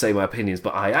this bit to say my opinions,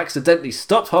 but I accidentally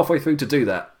stopped halfway through to do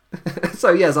that.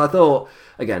 So yes, I thought,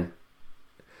 again,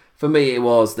 for me it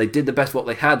was, they did the best what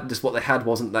they had, just what they had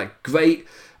wasn't that great,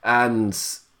 and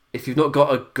if you've not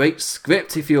got a great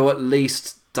script, if you're at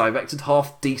least directed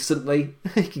half decently,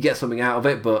 you can get something out of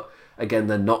it, but again,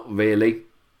 they're not really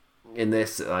in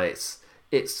this.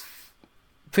 It's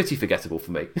pretty forgettable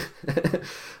for me.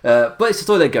 But it's the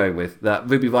story they're going with, that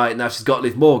Ruby Riot, now she's got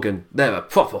Liv Morgan, they're a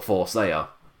proper force, they are.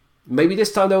 Maybe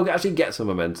this time they'll actually get some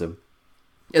momentum.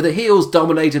 Yeah, the heels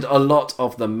dominated a lot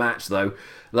of the match though,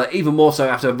 like even more so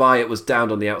after Riot was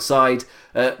downed on the outside.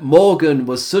 Morgan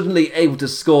was suddenly able to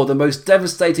score the most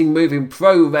devastating move in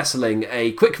pro wrestling,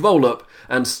 a quick roll-up,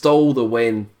 and stole the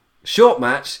win. Short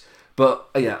match, but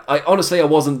yeah, I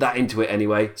wasn't that into it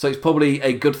anyway, so it's probably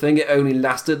a good thing it only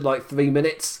lasted like 3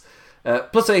 minutes.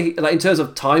 Plus, in terms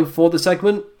of time for the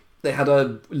segment, they had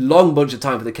a long bunch of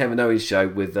time for the Kevin Owens show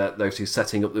with those two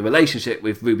setting up the relationship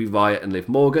with Ruby Riot and Liv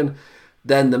Morgan.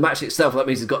 Then the match itself, that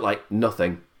means it's got like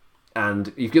nothing.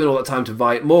 And you've given all that time to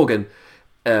Riot Morgan.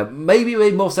 Maybe it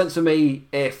made more sense for me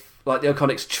if like the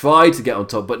Iconics tried to get on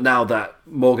top, but now that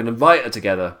Morgan and Riot are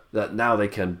together, that now they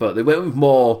can. But they went with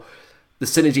more, the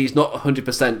synergy is not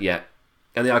 100% yet.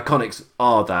 And the Iconics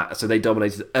are that, so they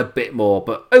dominated a bit more.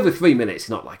 But over 3 minutes,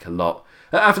 not like a lot.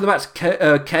 After the match,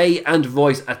 Kay and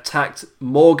Royce attacked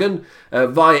Morgan.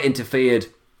 Riot interfered,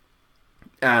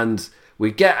 and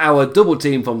we get our double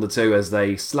team from the two as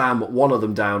they slam one of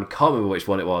them down. Can't remember which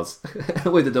one it was.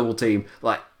 With a double team,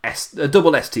 like a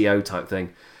double STO type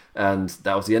thing. And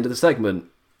that was the end of the segment.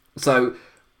 So,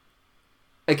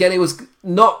 again, it was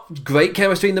not great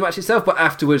chemistry in the match itself, but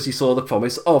afterwards you saw the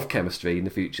promise of chemistry in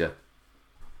the future.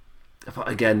 But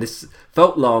again, this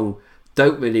felt long.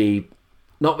 Not really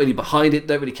behind it.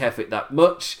 Don't really care for it that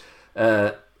much.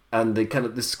 And the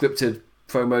scripted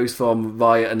promos from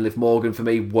Riot and Liv Morgan for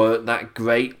me weren't that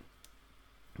great.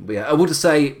 But yeah, I would just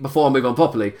say, before I move on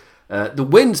properly, the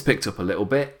wind's picked up a little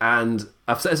bit, and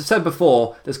as I've said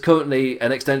before, there's currently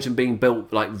an extension being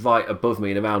built like right above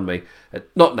me and around me.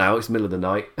 Not now, it's the middle of the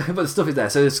night, but the stuff is there,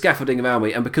 so there's scaffolding around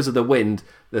me, and because of the wind,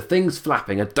 the thing's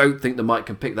flapping. I don't think the mic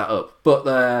can pick that up, but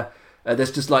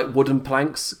there's just like wooden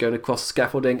planks going across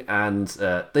scaffolding, and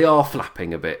they are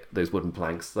flapping a bit, those wooden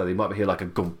planks, so they might hear like a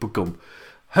gum.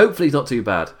 Hopefully it's not too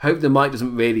bad. Hope the mic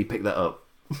doesn't really pick that up.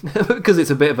 Because it's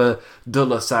a bit of a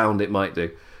duller sound, it might do.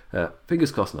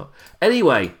 Fingers crossed not.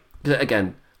 Anyway,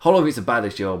 again, Hollow It's a bad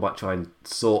issue. I might try and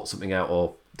sort something out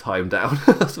or tie them down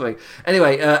or something.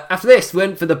 Anyway, after this, we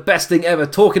went for the best thing ever,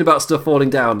 talking about stuff falling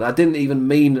down. I didn't even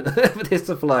mean for this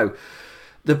to flow.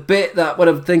 The bit that, when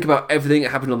I think about everything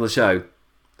that happened on the show,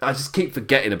 I just keep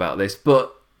forgetting about this,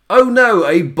 but oh no,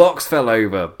 a box fell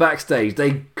over backstage.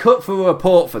 They cut for a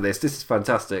report for this. This is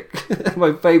fantastic.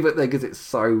 My favourite thing is it's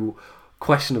so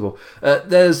questionable.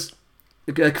 There's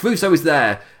Caruso is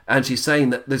there, and she's saying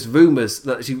that there's rumours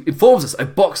that she informs us a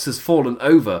box has fallen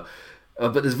over,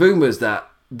 but there's rumours that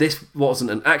this wasn't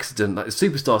an accident. Like the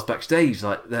superstars backstage,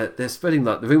 like they're spreading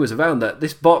like the rumours around that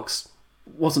this box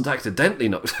wasn't accidentally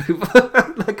knocked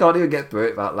over. I can't even get through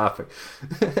it without laughing.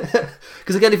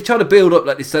 Because again, if you're trying to build up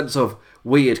like this sense of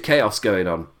weird chaos going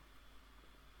on,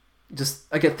 just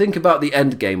again think about the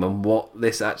end game and what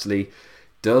this actually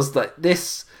does. Like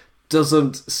this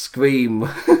doesn't scream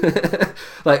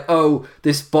like, oh,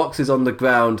 this box is on the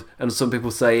ground and some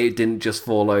people say it didn't just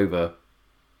fall over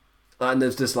and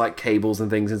there's just like cables and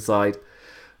things inside.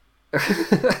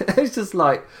 It's just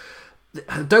like,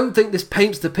 I don't think this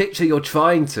paints the picture you're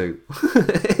trying to.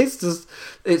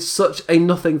 It's such a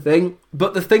nothing thing.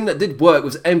 But the thing that did work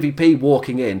was MVP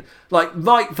walking in, like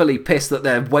rightfully pissed that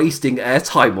they're wasting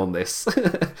airtime on this,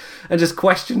 and just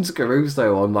questions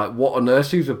Caruso on like what on earth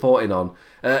she's reporting on.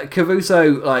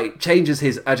 Caruso like changes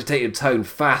his agitated tone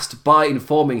fast by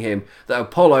informing him that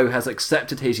Apollo has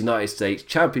accepted his United States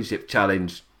Championship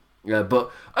challenge.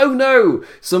 But, oh no!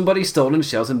 Somebody's stolen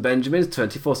Shelton Benjamin's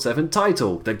 24/7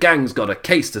 title. The gang's got a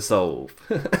case to solve.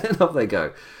 And off they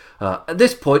go. At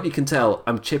this point, you can tell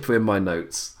I'm chipper in my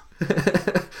notes.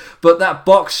 But that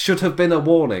box should have been a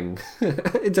warning.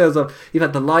 In terms of, you've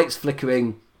had the lights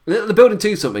flickering. They're building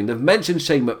to something. They've mentioned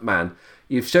Shane McMahon.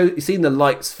 You've seen the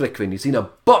lights flickering. You've seen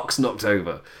a box knocked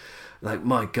over. Like,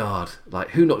 my God. Like,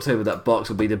 who knocked over that box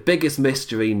will be the biggest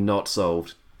mystery not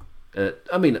solved.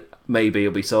 I mean, maybe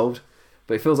it'll be solved,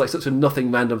 but it feels like such a nothing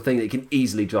random thing that you can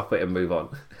easily drop it and move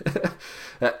on.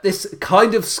 This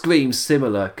kind of screams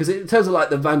similar, because in terms of like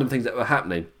the random things that were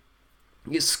happening,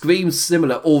 it screams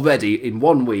similar already in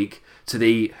 1 week to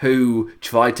the Who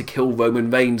tried to kill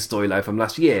Roman Reigns storyline from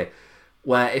last year,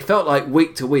 where it felt like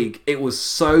week to week it was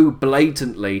so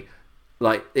blatantly,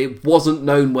 like it wasn't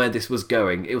known where this was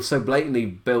going. It was so blatantly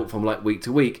built from like week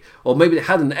to week, or maybe it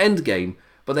had an end game,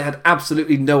 but they had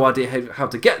absolutely no idea how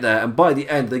to get there, and by the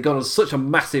end they got on such a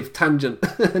massive tangent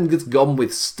and just gone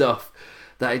with stuff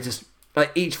that it just,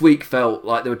 like, each week felt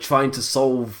like they were trying to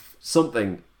solve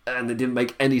something and it didn't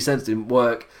make any sense, didn't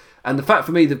work. And the fact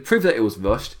for me, the proof that it was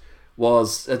rushed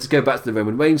was, to go back to the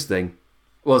Roman Reigns thing,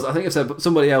 was, I think I said,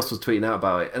 somebody else was tweeting out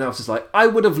about it, and I was just like, I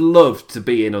would have loved to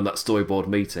be in on that storyboard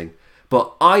meeting,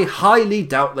 but I highly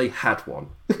doubt they had one.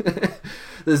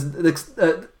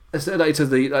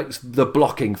 To the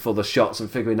blocking for the shots and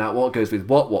figuring out what goes with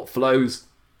what flows,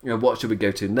 what should we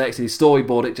go to next. And you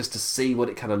storyboard it just to see what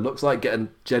it kind of looks like, get a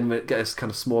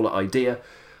kind of smaller idea.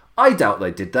 I doubt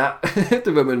they did that.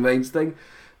 The Roman Reigns thing,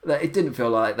 it didn't feel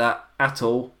like that at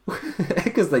all,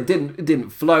 because it didn't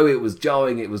flow. It was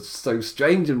jarring. It was so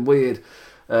strange and weird.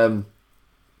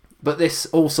 But this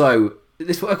also,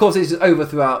 of course, is over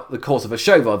throughout the course of a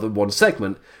show rather than one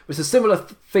segment. It's a similar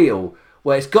feel,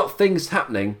 where it's got things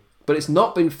happening, but it's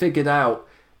not been figured out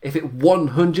if it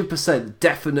 100%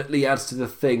 definitely adds to the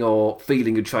thing or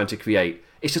feeling you're trying to create.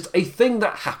 It's just a thing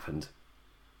that happened.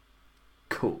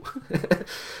 Cool.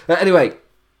 Anyway,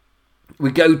 we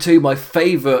go to my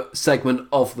favourite segment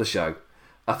of the show.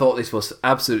 I thought this was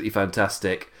absolutely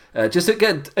fantastic. Just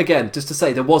to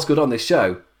say there was good on this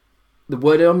show. The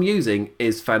word I'm using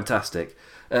is fantastic.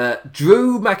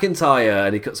 Drew McIntyre,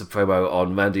 and he cuts a promo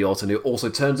on Randy Orton, who also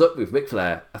turns up with Ric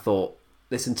Flair. I thought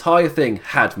this entire thing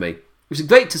had me, which is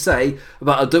great to say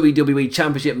about a WWE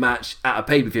Championship match at a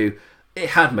pay-per-view. It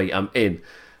had me. I'm in.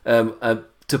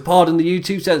 To pardon the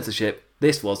YouTube censorship,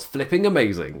 this was flipping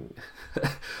amazing.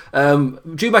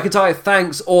 Drew McIntyre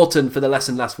thanks Orton for the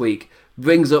lesson last week,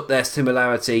 brings up their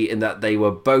similarity in that they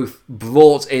were both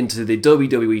brought into the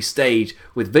WWE stage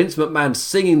with Vince McMahon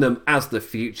singing them as the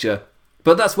future.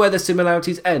 But that's where the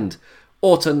similarities end.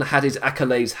 Orton had his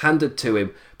accolades handed to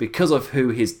him because of who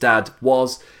his dad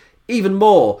was. Even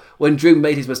more, when Drew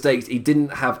made his mistakes, he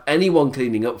didn't have anyone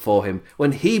cleaning up for him.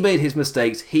 When he made his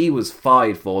mistakes, he was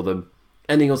fired for them.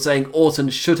 Ending on saying Orton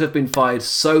should have been fired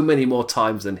so many more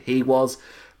times than he was,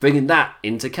 bringing that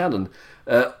into canon.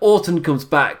 Orton comes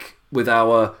back with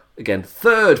our, again,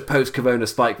 third post-Corona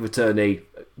Spike returnee,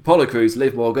 Apollo Crews,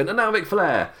 Liv Morgan, and now Ric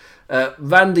Flair.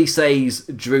 Randy says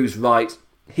Drew's right.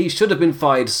 He should have been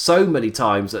fired so many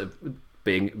times,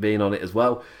 being on it as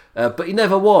well, but he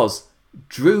never was.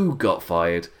 Drew got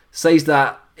fired. Says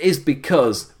that is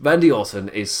because Randy Orton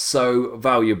is so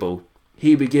valuable.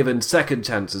 He'd be given second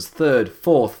chances, third,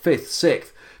 fourth, fifth,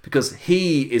 sixth, because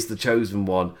he is the chosen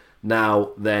one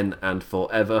now, then, and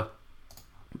forever.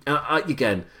 And I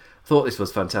thought this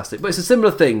was fantastic. But it's the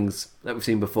similar things that we've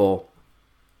seen before.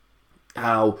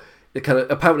 How it kind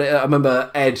of, apparently, I remember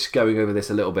Edge going over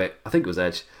this a little bit. I think it was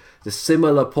Edge. The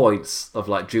similar points of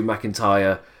like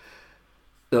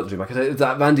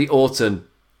that Randy Orton,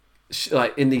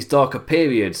 like in these darker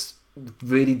periods,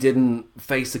 really didn't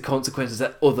face the consequences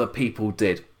that other people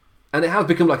did. And it has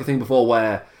become like a thing before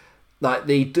where, like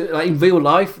in real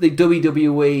life, the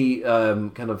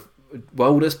WWE kind of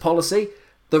wellness policy,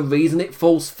 the reason it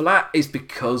falls flat is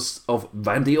because of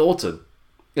Randy Orton.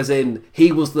 As in,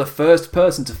 he was the first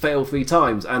person to fail 3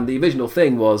 times, and the original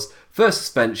thing was, first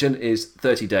suspension is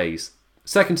 30 days.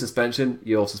 Second suspension,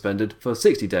 you're suspended for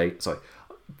 60 days. Sorry,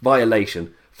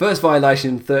 violation. First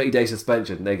violation, 30-day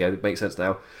suspension. There you go, it makes sense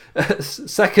now.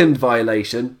 Second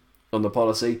violation on the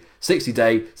policy,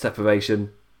 60-day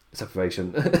separation.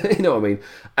 You know what I mean?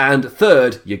 And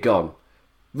third, you're gone.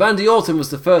 Randy Orton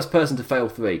was the first person to fail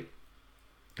 3.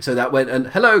 So that went, and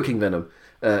hello, King Venom,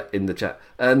 in the chat.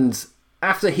 And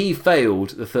after he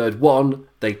failed the third one,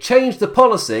 they changed the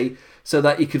policy so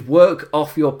that you could work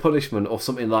off your punishment or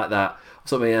something like that.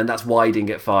 And that's why he didn't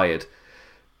get fired.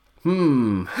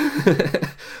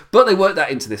 But they worked that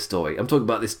into this story. I'm talking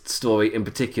about this story in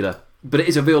particular. But it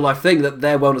is a real life thing that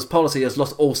their wellness policy has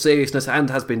lost all seriousness and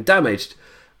has been damaged.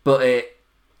 But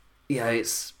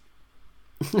it's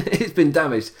it's been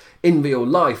damaged in real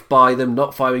life by them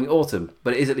not firing Orton.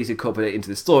 But it is at least incorporated into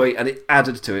the story, and it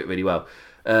added to it really well.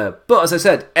 But as I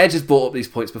said, Edge has brought up these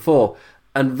points before,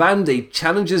 and Randy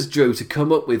challenges Drew to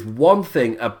come up with one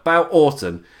thing about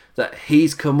Orton that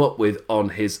he's come up with on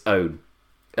his own.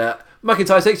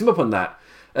 McIntyre takes him up on that.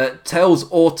 Tells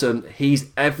Orton he's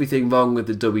everything wrong with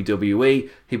the WWE.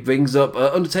 He brings up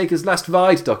Undertaker's Last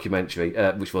Ride documentary,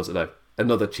 which was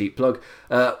another cheap plug,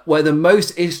 where the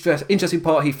most interesting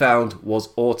part he found was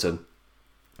Orton.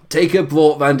 Taker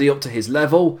brought Randy up to his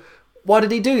level. Why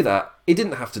did he do that? He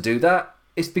didn't have to do that.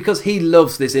 It's because he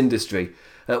loves this industry.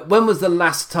 When was the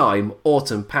last time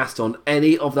Orton passed on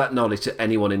any of that knowledge to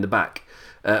anyone in the back?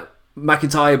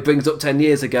 McIntyre brings up 10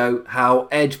 years ago how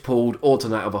Edge pulled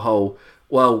Orton out of a hole.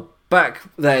 Well, back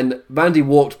then, Randy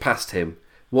walked past Drew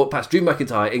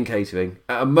McIntyre in catering,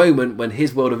 at a moment when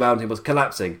his world around him was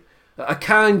collapsing. A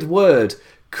kind word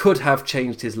could have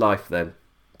changed his life then.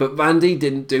 But Randy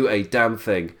didn't do a damn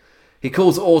thing. He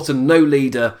calls Orton no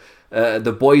leader.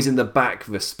 The boys in the back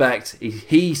respect.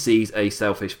 He sees a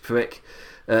selfish prick.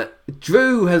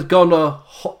 Drew has got a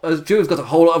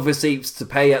whole lot of receipts to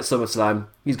pay at SummerSlam.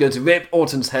 He's going to rip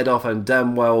Orton's head off, and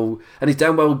he's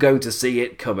damn well going to see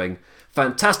it coming.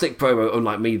 Fantastic promo,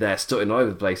 unlike me there, stutting all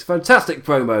over the place. Fantastic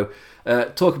promo.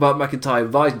 Talk about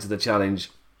McIntyre rising to the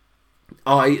challenge.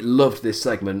 I loved this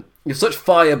segment. There's such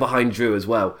fire behind Drew as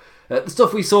well. The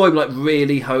stuff we saw him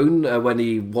really hone when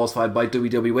he was fired by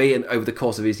WWE, and over the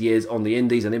course of his years on the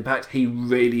Indies and Impact, he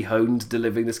really honed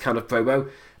delivering this kind of promo.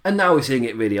 And now we're seeing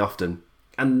it really often.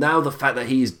 And now the fact that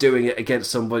he's doing it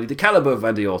against somebody the caliber of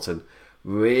Randy Orton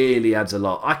really adds a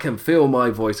lot. I can feel my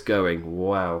voice going.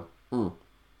 Wow.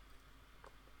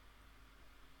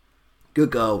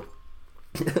 Good goal.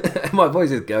 My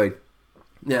voice is going.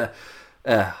 Yeah.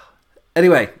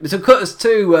 Anyway, this will cut us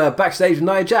to backstage with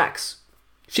Nia Jax.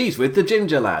 She's with the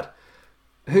Ginger Lad.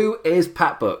 Who is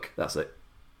Pat Buck? That's it.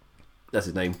 That's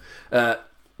his name.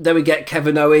 Then we get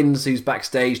Kevin Owens, who's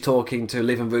backstage talking to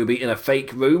Liv and Ruby in a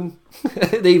fake room.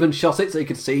 They even shot it so you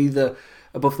could see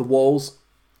above the walls.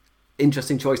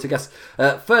 Interesting choice, I guess.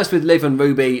 First with Liv and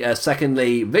Ruby.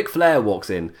 Secondly, Ric Flair walks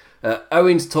in.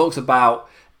 Owens talks about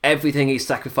everything he's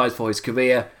sacrificed for his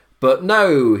career, but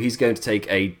no, he's going to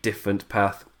take a different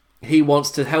path. He wants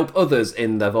to help others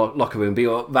in the locker room, be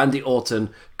what Randy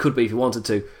Orton could be if he wanted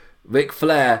to. Ric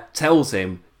Flair tells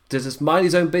him to just mind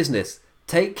his own business,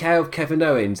 take care of Kevin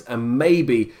Owens, and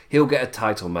maybe he'll get a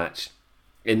title match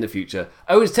in the future.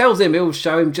 Owens tells him he'll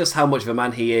show him just how much of a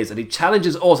man he is, and he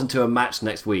challenges Orton to a match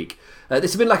next week.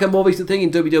 This has been like a more recent thing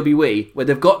in WWE, where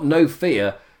they've got no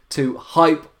fear to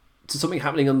hype to something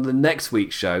happening on the next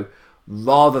week's show,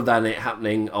 rather than it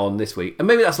happening on this week. And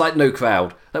maybe that's like no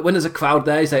crowd. Like when there's a crowd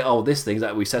there, you say, oh, this thing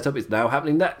that we set up is now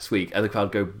happening next week. And the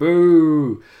crowd go,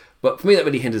 boo. But for me, that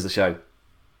really hinders the show.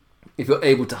 If you're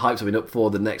able to hype something up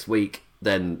for the next week,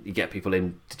 then you get people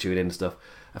in to tune in and stuff.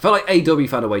 I felt like AEW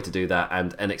found a way to do that,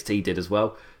 and NXT did as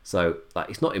well. So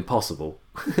it's not impossible.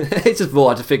 It's just more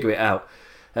hard to figure it out.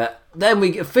 Then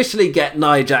we officially get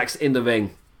Nia Jax in the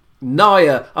ring.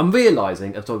 Nia, I'm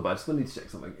realising, I'm talking about, I just need to check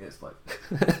something. It's like,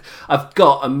 I've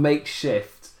got a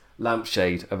makeshift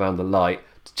lampshade around the light,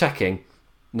 checking,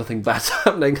 nothing bad's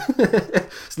happening.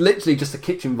 It's literally just a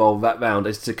kitchen roll wrapped round,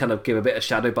 is to kind of give a bit of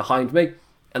shadow behind me,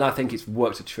 and I think it's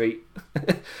worked a treat.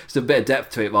 It's a bit of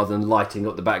depth to it rather than lighting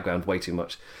up the background way too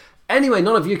much. Anyway,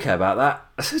 none of you care about that.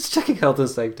 It's checking health and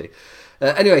safety.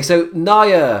 Anyway, so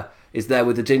Nia is there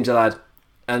with the Ginger Lad.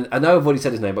 And I know I've already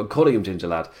said his name, but I'm calling him Ginger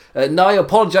Lad. Nia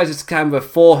apologises to camera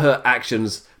for her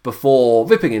actions before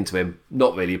ripping into him.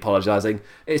 Not really apologising.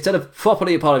 Instead of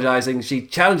properly apologising, she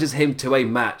challenges him to a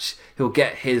match. He'll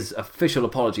get his official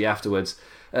apology afterwards.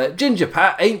 Ginger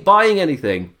Pat ain't buying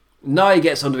anything. Nia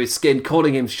gets under his skin,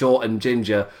 calling him short and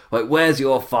ginger. Like, where's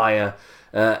your fire?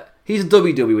 He's a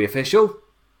WWE official.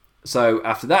 So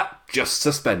after that, just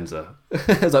suspends her.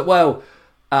 It's like, well,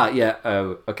 yeah,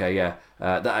 oh, okay, yeah.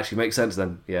 That actually makes sense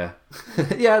then, yeah.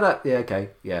 Okay,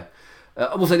 yeah.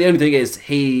 Also, the only thing is,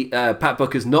 Pat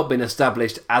Buck has not been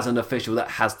established as an official that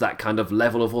has that kind of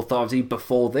level of authority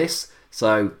before this,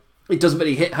 so it doesn't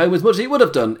really hit home as much as it would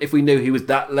have done if we knew he was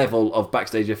that level of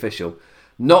backstage official.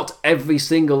 Not every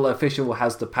single official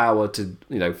has the power to,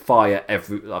 fire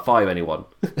anyone.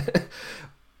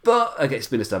 But, okay, it's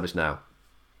been established now.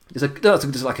 That's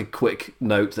just like a quick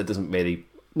note that doesn't really...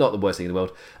 Not the worst thing in the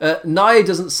world. Nia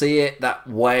doesn't see it that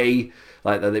way,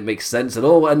 like that it makes sense at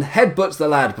all, and headbutts the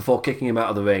lad before kicking him out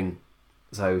of the ring.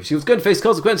 So she was going to face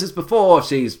consequences before,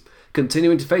 she's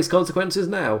continuing to face consequences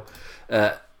now.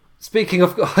 Speaking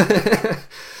of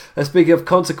speaking of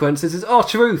consequences, is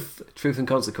R-Truth. Truth and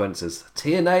Consequences.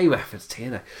 TNA reference,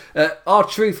 TNA.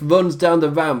 R-Truth runs down the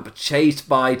ramp, chased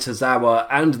by Tozawa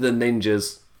and the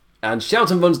Ninjas. And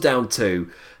Shelton runs down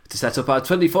too, to set up our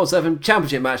 24/7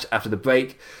 championship match after the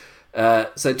break.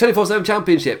 So 24/7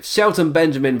 championship, Shelton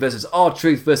Benjamin versus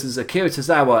R-Truth versus Akira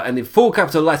Tozawa. And in full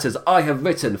capital letters, I have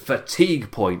written fatigue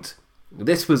point.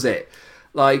 This was it.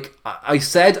 Like I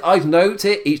said, I'd note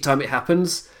it each time it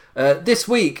happens. This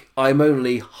week, I'm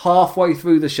only halfway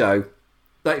through the show.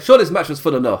 Like, sure, this match was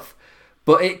fun enough,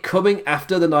 but it coming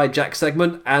after the Nia Jax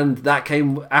segment, and that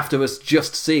came after us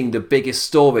just seeing the biggest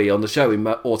story on the show in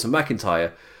Autumn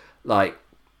McIntyre. Like,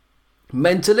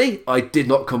 mentally, I did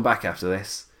not come back after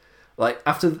this. Like,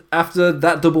 after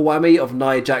that double whammy of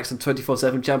Nia Jax and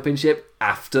 24/7 Championship,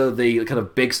 after the kind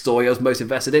of big story I was most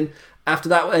invested in, after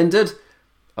that ended,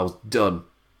 I was done.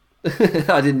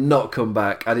 I did not come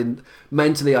back.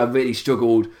 Mentally, I really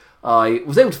struggled. I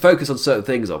was able to focus on certain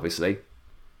things, obviously,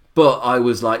 but I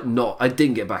was like, I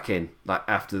didn't get back in, like,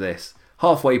 after this.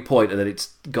 Halfway point, and then it's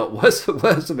got worse and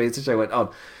worse for me as the show went on.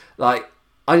 Like,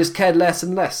 I just cared less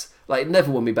and less. Like, it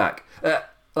never won me back.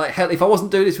 Like, hell, if I wasn't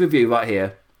doing this review right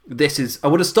here, I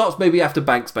would have stopped maybe after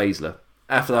Banks Baszler,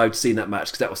 after I'd seen that match,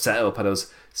 because that was set up and I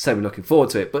was semi-looking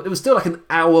forward to it. But it was still like an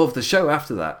hour of the show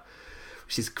after that,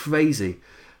 which is crazy.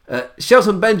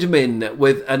 Shelton Benjamin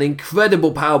with an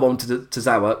incredible powerbomb to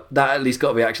Tozawa. That at least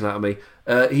got a reaction out of me.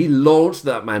 He launched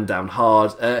that man down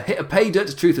hard. Hit a pay dirt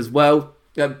to Truth as well.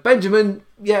 Benjamin,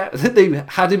 yeah, they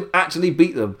had him actually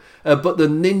beat them. But the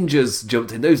Ninjas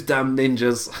jumped in. Those damn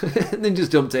Ninjas. Ninjas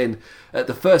jumped in.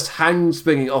 The first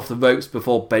handspringing off the ropes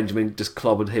before Benjamin just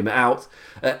clobbered him out.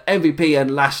 MVP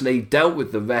and Lashley dealt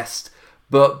with the rest.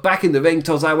 But back in the ring,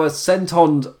 Tozawa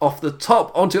sentoned off the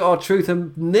top onto R-Truth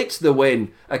and nicked the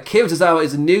win. Akira Tozawa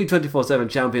is a new 24/7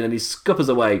 champion and he scuppers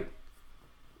away.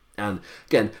 And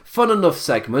again, fun enough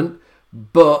segment,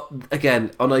 but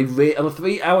again, on a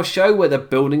 3-hour show where they're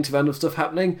building to random stuff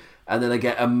happening, and then I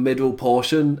get a middle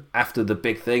portion after the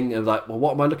big thing, and like, well,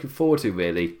 what am I looking forward to,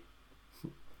 really?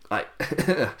 Like,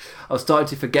 I was starting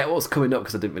to forget what was coming up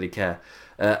because I didn't really care.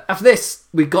 After this,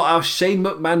 we got our Shane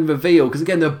McMahon reveal, because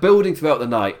again, they're building throughout the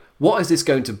night. What is this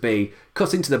going to be?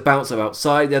 Cutting to the bouncer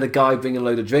outside. They had a guy bringing a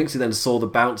load of drinks. He then saw the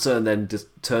bouncer and then just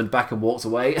turned back and walked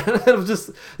away. And I was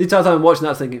just, the entire time I'm watching that,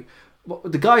 I was thinking,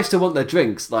 the guys still want their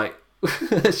drinks. Like,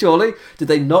 surely? Did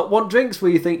they not want drinks? Were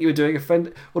you think you were doing a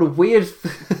friend? What a weird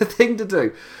thing to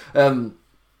do.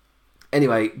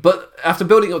 Anyway, but after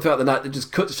building up throughout the night, they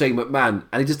just cut to Shane McMahon,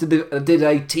 and he just did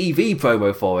a TV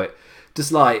promo for it.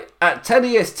 Just like, at 10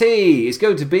 EST, it's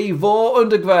going to be Raw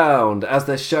Underground, as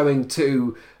they're showing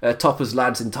two toppers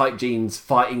lads in tight jeans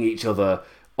fighting each other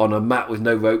on a mat with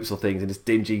no ropes or things in this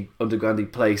dingy,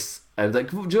 undergroundy place. And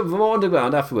like, Raw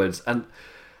Underground afterwards. And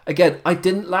again, I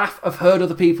didn't laugh. I've heard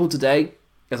other people today,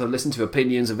 as I listened to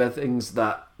opinions of other things,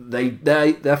 that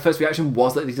their first reaction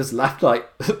was that they just laughed like,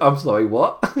 I'm sorry,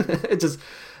 what? It's just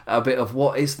a bit of,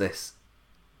 what is this?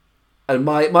 And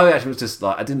my reaction was just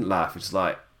like, I didn't laugh. It's just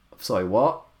like, sorry,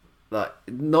 what? Like,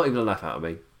 not even a laugh out of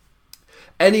me.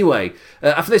 Anyway,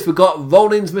 after this, we got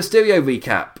Rollins Mysterio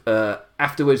recap.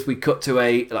 Afterwards, we cut to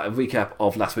a recap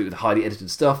of last week with the highly edited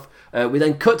stuff. We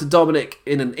then cut to Dominic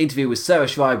in an interview with Sarah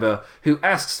Schreiber, who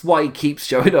asks why he keeps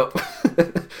showing up.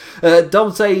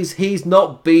 Dom says he's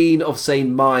not been of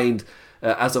sane mind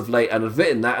as of late, and I've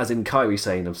written that as in Kyrie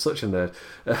saying, I'm such a nerd,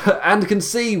 and can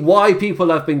see why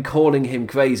people have been calling him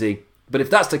crazy. But if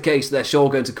that's the case, they're sure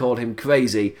going to call him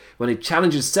crazy when he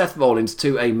challenges Seth Rollins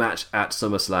to a match at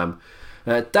SummerSlam.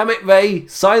 Damn it, Ray,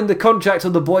 sign the contract or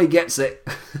the boy gets it.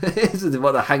 This is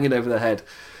what they're hanging over their head.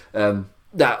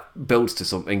 That builds to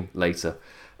something later.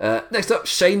 Next up,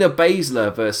 Shayna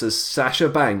Baszler versus Sasha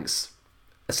Banks.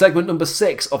 Segment number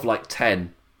 6 of like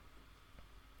 10.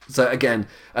 So again,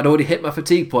 I'd already hit my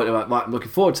fatigue point. I'm like, right, I'm looking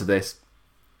forward to this.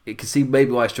 You can see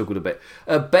maybe why I struggled a bit.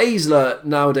 Baszler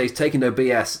nowadays taking no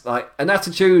BS, like an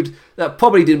attitude that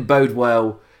probably didn't bode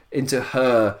well into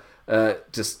her.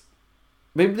 Just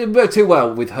maybe didn't bode too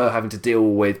well with her having to deal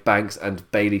with Banks and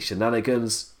Bayley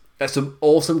shenanigans. There's some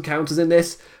awesome counters in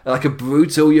this, like a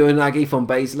brutal Uranagi from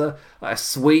Baszler, like a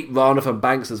sweet Rana from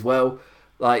Banks as well.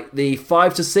 Like the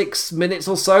 5 to 6 minutes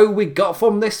or so we got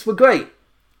from this were great.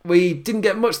 We didn't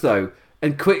get much though.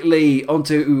 And quickly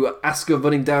onto Asuka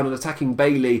running down and attacking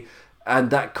Bayley, and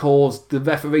that caused the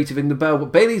referee to ring the bell.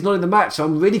 But Bayley's not in the match, so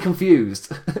I'm really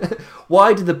confused.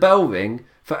 Why did the bell ring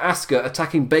for Asuka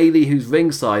attacking Bayley, who's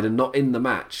ringside and not in the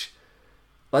match?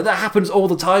 Like, that happens all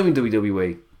the time in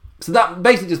WWE. So that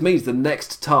basically just means the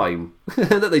next time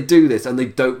that they do this and they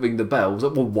don't ring the bell,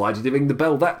 well, why did they ring the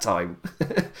bell that time?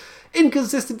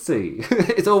 Inconsistency.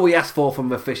 It's all we ask for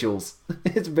from officials.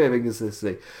 It's a bit of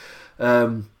inconsistency.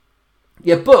 But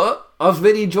I was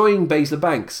really enjoying Baszler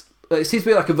Banks. It seems to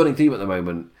be like a running theme at the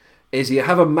moment. Is you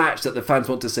have a match that the fans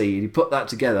want to see, and you put that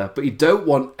together, but you don't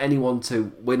want anyone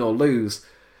to win or lose,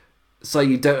 so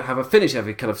you don't have a finish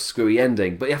every kind of screwy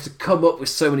ending. But you have to come up with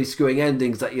so many screwing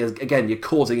endings that you're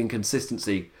causing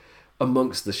inconsistency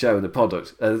amongst the show and the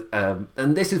product.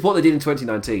 And this is what they did in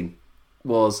 2019.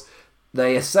 Was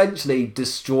they essentially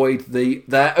destroyed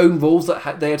their own rules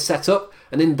that they had set up,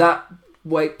 and in that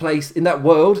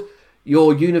world,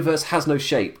 your universe has no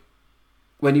shape.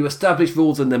 When you establish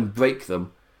rules and then break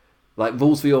them, like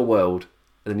rules for your world,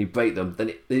 and then you break them,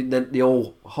 then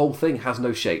the whole thing has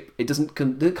no shape. It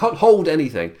can't hold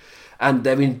anything, and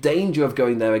they're in danger of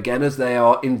going there again, as they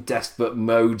are in desperate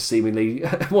mode, seemingly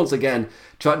once again,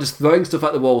 just throwing stuff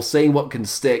at the wall, seeing what can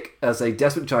stick, as they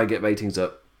desperately try and get ratings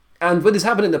up. And when this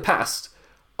happened in the past,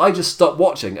 I just stopped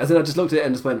watching. As in, I just looked at it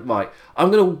and just went, right,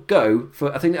 I'm going to go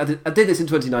for. I think I did this in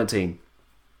 2019.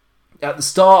 At the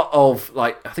start of,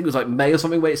 I think it was May or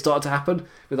something when it started to happen,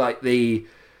 with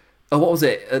what was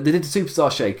it? They did the Superstar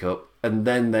Shake-Up, and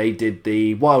then they did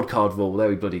the wildcard rule. There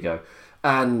we bloody go.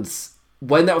 And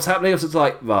when that was happening, I was just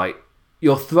like, right,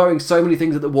 you're throwing so many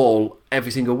things at the wall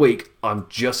every single week. I'm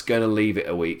just going to leave it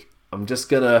a week. I'm just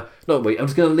going to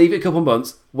leave it a couple of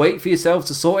months, wait for yourselves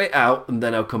to sort it out, and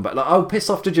then I'll come back. I'll piss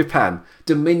off to Japan.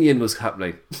 Dominion was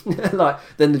happening.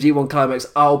 Then the G1 Climax,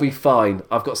 I'll be fine.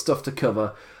 I've got stuff to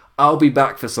cover. I'll be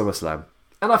back for SummerSlam.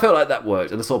 And I felt like that worked.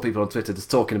 And I saw people on Twitter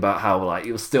just talking about how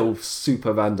it was still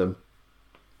super random.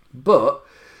 But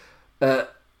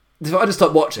if I just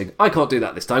stopped watching, I can't do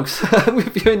that this time because I'm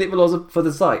reviewing it for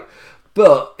the site.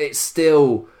 But it's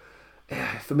still,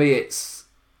 for me,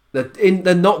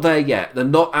 they're not there yet. They're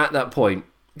not at that point.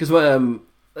 Because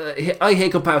I hear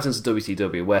comparisons to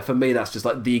WCW, where for me that's just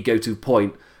the go-to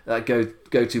point, that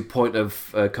go-to point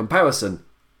of comparison.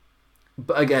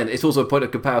 But again, it's also a point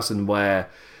of comparison where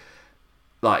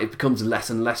it becomes less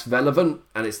and less relevant,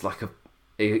 and it's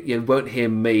you won't hear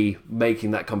me making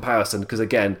that comparison because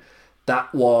again,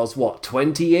 that was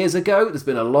 20 years ago. There's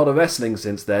been a lot of wrestling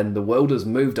since then. The world has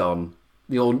moved on.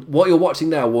 What you're watching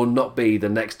now will not be the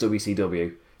next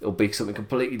WCW. It'll be something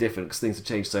completely different because things have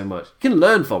changed so much. You can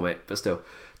learn from it, but still.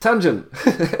 Tangent.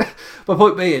 My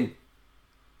point being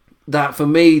that for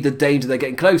me, the danger they're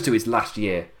getting close to is last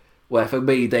year, where for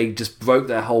me, they just broke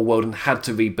their whole world and had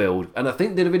to rebuild. And I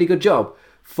think they did a really good job.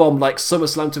 From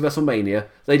SummerSlam to WrestleMania,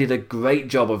 they did a great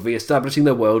job of re-establishing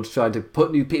their world, trying to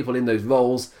put new people in those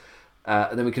roles,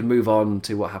 and then we can move on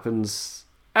to what happens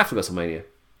after WrestleMania.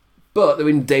 But they're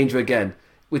in danger again,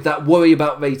 with that worry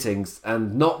about ratings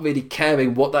and not really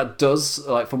caring what that does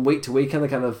from week to week, and the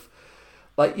kind of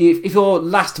if you're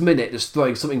last minute just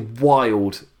throwing something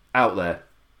wild out there,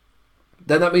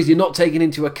 then that means you're not taking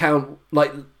into account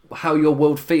how your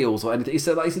world feels or anything. It's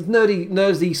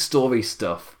nerdy story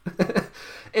stuff.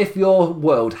 If your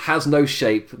world has no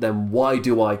shape, then why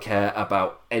do I care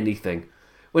about anything?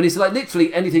 When it's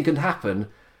literally anything can happen,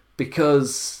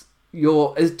 because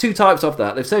there's two types of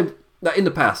that. They've said that in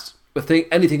the past, I think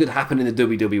anything could happen in the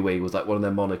WWE was one of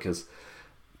their monikers.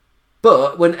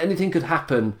 But when anything could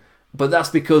happen, but that's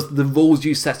because the rules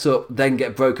you set up then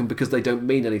get broken because they don't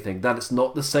mean anything. That it's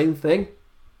not the same thing.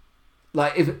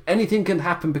 If anything can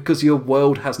happen because your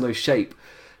world has no shape,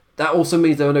 that also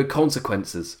means there are no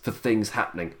consequences for things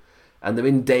happening, and they're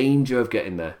in danger of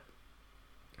getting there.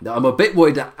 Now, I'm a bit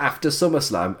worried that after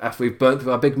SummerSlam, after we've burnt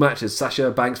through our big matches,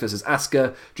 Sasha Banks versus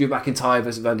Asuka, Drew McIntyre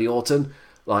versus Randy Orton,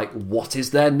 what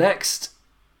is there next?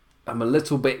 I'm a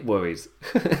little bit worried.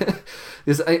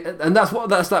 And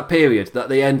that's that period that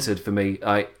they entered for me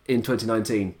in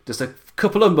 2019. Just a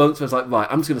couple of months where it's right,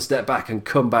 I'm just going to step back and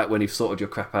come back when you've sorted your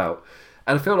crap out.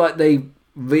 And I feel like they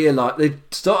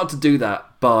started to do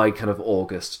that by kind of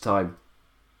August time,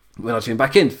 when I tune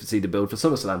back in to see the build for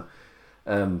SummerSlam.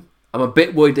 I'm a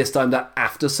bit worried this time that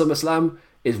after SummerSlam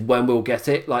is when we'll get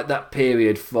it. That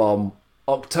period from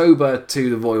October to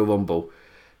the Royal Rumble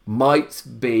might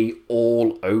be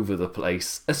all over the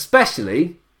place,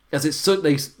 especially as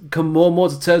they come more and more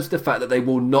to terms with the fact that they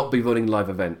will not be running live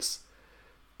events,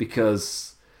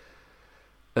 because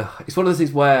it's one of those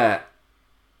things where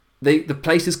the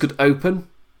places could open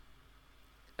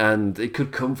and it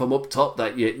could come from up top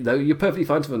that you're perfectly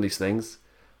fine to run these things,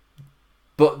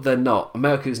 but they're not.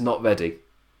 America is not ready,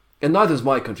 and neither is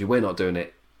my country. We're not doing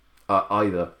it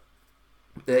either.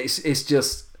 It's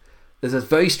just, there's a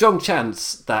very strong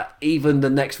chance that even the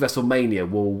next WrestleMania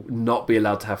will not be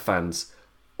allowed to have fans,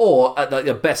 Or at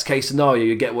the best case scenario,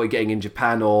 you get what you're getting in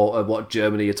Japan or what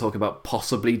Germany are talking about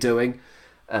possibly doing.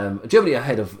 Germany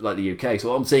ahead of like the UK, so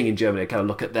what I'm seeing in Germany, I kind of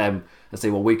look at them and say,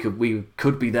 well, we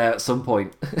could be there at some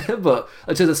point. But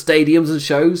in terms of stadiums and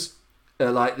shows,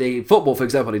 like the football, for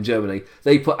example, in Germany,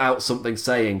 they put out something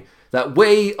saying that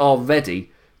we are ready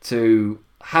to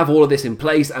have all of this in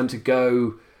place and to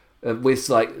go with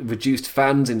like reduced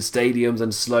fans in stadiums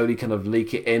and slowly kind of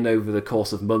leak it in over the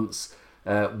course of months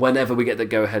whenever we get the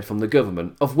go-ahead from the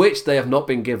government, of which they have not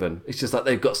been given. It's just like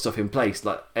they've got stuff in place,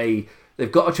 like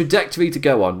they've got a trajectory to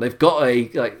go on. They've got a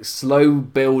like slow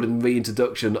build and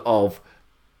reintroduction of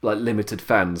like limited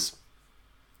fans,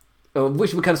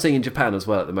 which we're kind of seeing in Japan as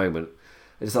well at the moment.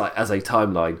 It's like as a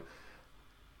timeline.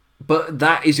 But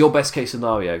that is your best case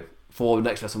scenario for the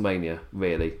next WrestleMania,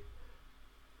 really.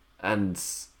 And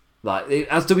like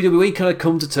as WWE kind of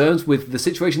come to terms with the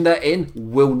situation they're in,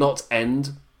 will not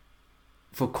end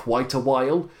for quite a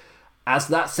while. As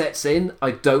that sets in,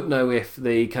 I don't know if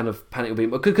the kind of panic will be...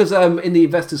 Because in the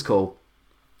investors call,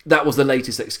 that was the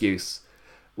latest excuse,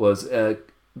 was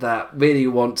that really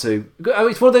want to... I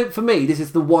mean, it's one of the, for me, this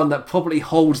is the one that probably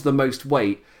holds the most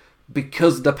weight,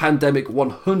 because the pandemic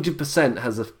 100%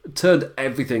 has turned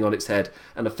everything on its head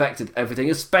and affected everything,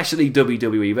 especially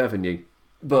WWE revenue.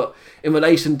 But in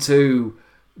relation to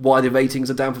why the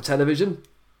ratings are down for television,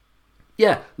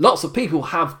 yeah, lots of people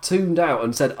have tuned out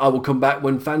and said, I will come back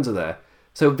when fans are there.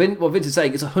 So what Vince is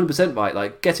saying is 100% right.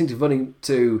 Like, getting to running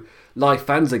to live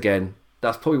fans again,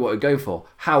 that's probably what we're going for.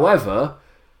 However,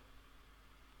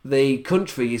 the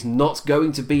country is not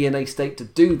going to be in a state to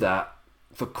do that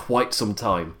for quite some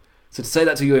time. So to say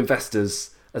that to your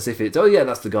investors as if it's, oh yeah,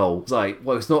 that's the goal, it's like,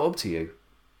 well, it's not up to you.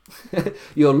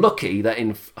 You're lucky that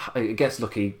I guess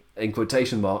lucky in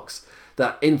quotation marks,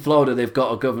 that in Florida they've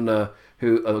got a governor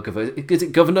who, is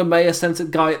it governor, mayor, senator,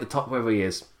 guy at the top, wherever he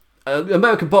is.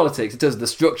 American politics, in terms of the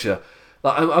structure,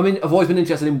 like, I mean, I've always been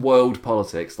interested in world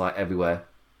politics, like everywhere,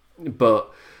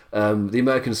 but the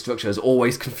American structure has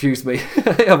always confused me.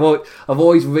 I've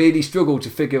always really struggled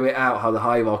to figure it out, how the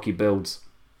hierarchy builds.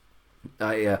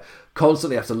 I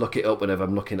constantly have to look it up whenever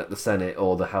I'm looking at the Senate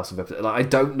or the House of Representatives. Like, I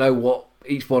don't know what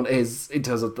each one is in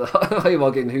terms of the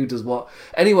hierarchy and who does what.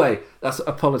 Anyway, that's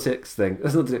a politics thing.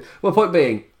 That's nothing to do. Well, point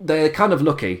being, they're kind of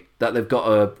lucky that they've got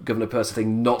a Governor Percy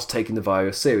thing not taking the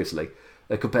virus seriously,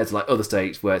 compared to like other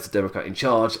states where it's a Democrat in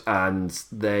charge and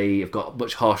they have got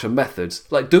much harsher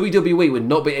methods. Like WWE would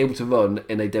not be able to run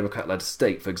in a Democrat-led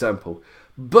state, for example.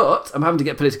 But I'm having to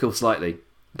get political slightly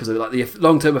because of like the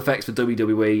long-term effects for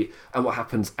WWE and what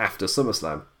happens after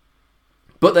SummerSlam.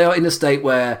 But they are in a state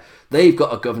where they've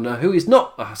got a governor who is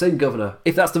not... I'm saying governor,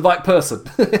 if that's the right person,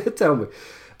 tell me.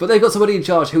 But they've got somebody in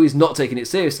charge who is not taking it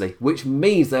seriously, which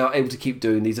means they are able to keep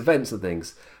doing these events and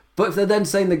things. But if they're then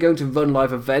saying they're going to run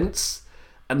live events,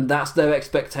 and that's their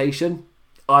expectation,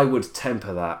 I would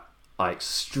temper that. I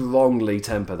strongly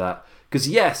temper that. Because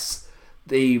yes,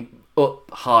 the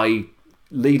up-high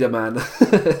leader man,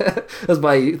 that's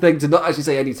my thing to not actually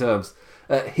say any terms,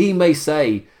 he may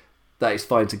say that it's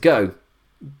fine to go,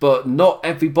 but not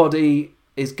everybody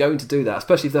is going to do that,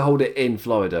 especially if they hold it in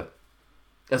Florida.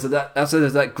 So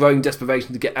there's that growing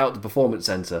desperation to get out the performance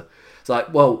centre. It's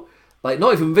like, well, like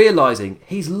not even realising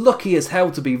he's lucky as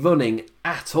hell to be running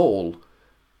at all.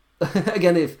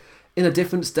 Again, if in a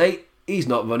different state, he's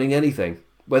not running anything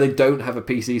where they don't have a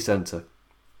PC centre.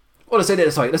 Well, let's say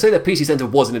the PC centre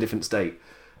was in a different state.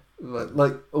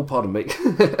 Like, oh, pardon me.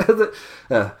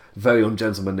 Very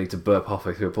ungentlemanly to burp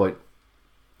halfway through a point.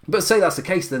 But say that's the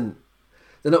case, then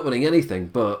they're not running anything.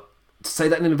 But to say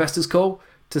that in an investor's call,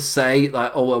 to say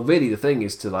like, oh well, really the thing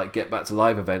is to like get back to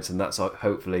live events, and that's like,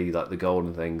 hopefully like the goal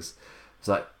and things. It's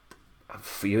like,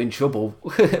 you're in trouble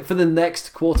for the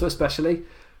next quarter, especially.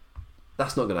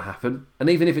 That's not going to happen. And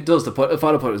even if it does, the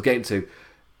final point I was getting to,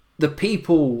 the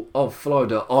people of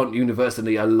Florida aren't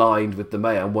universally aligned with the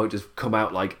mayor and won't just come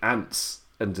out like ants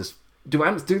and just... Do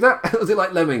ants do that? Was it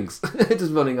like lemmings?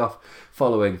 Just running off,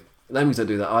 following. Lemmings don't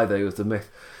do that either, it was the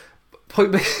myth.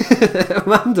 Point being...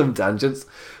 random tangents.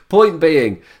 Point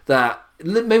being that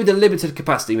maybe the limited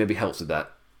capacity maybe helps with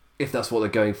that, if that's what they're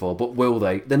going for. But will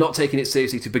they? They're not taking it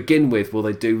seriously to begin with. Will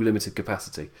they do limited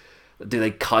capacity? Do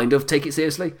they kind of take it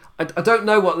seriously? I don't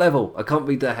know what level. I can't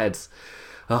read their heads.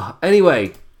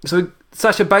 Anyway... So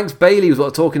Sasha Banks Bailey was what I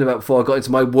was talking about before I got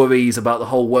into my worries about the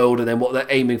whole world and then what they're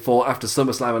aiming for after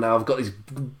SummerSlam, and now I've got these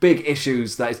big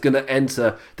issues that it's going to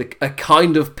enter a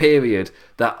kind of period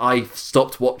that I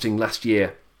stopped watching last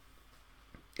year,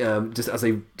 just as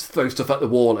they throw stuff at the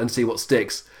wall and see what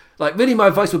sticks. Like, really my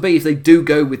advice would be, if they do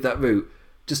go with that route,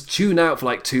 just tune out for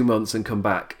like 2 months and come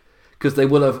back, because they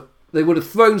will have they would have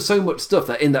thrown so much stuff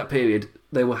that in that period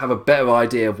they will have a better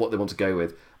idea of what they want to go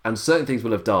with, and certain things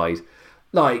will have died.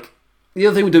 Like, the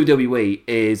other thing with WWE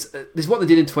is, this is what they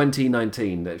did in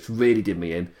 2019 that really did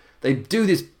me in. They do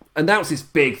this, announce this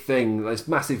big thing, this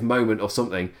massive moment or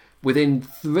something. Within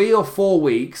 3 or 4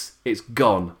 weeks, it's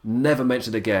gone. Never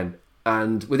mentioned again.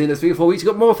 And within the 3 or 4 weeks, you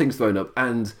got more things thrown up.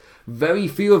 And very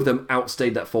few of them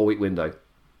outstayed that 4-week window.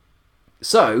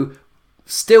 So,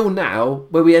 still now,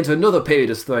 when we enter another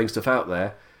period of throwing stuff out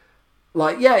there,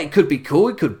 like, yeah, it could be cool,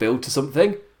 it could build to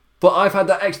something, but I've had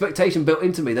that expectation built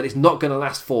into me that it's not going to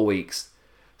last 4 weeks.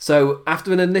 So,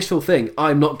 after an initial thing,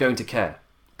 I'm not going to care,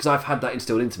 because I've had that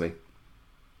instilled into me.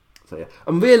 So, yeah.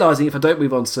 I'm realising if I don't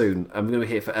move on soon, I'm going to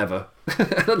be here forever.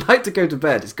 I'd like to go to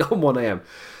bed. It's gone 1am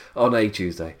on a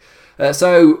Tuesday.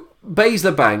 So,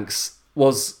 Baszler Banks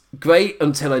was great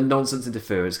until a nonsense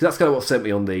interference, because that's kind of what sent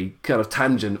me on the kind of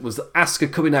tangent, was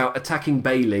Asuka coming out attacking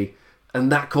Bayley,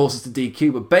 and that causes the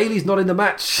DQ, but Bayley's not in the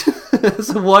match.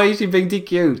 So why is she being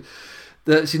DQ'd?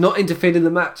 She's not interfered in the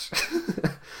match.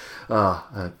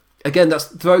 Again, that's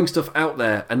throwing stuff out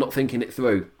there and not thinking it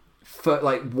through.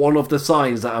 Like, one of the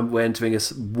signs that we're entering a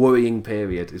worrying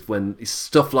period is when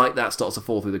stuff like that starts to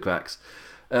fall through the cracks.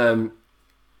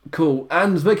 Cool.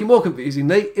 And to make it more confusing,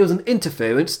 it was an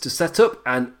interference to set up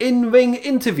an in-ring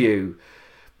interview.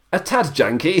 A tad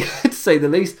janky, to say the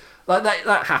least. Like,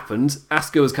 that happened.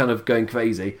 Asuka was kind of going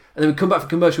crazy. And then we come back for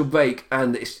commercial break,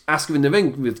 and it's Asuka in the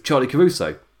ring with Charlie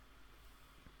Caruso.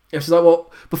 It's like,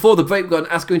 well, before the break, we got an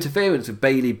Asuka interference with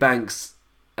Bayley, Banks,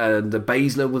 and the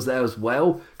Baszler was there as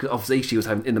well. Because obviously she was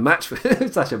having in the match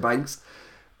with Sasha Banks.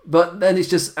 But then it's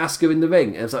just Asuka in the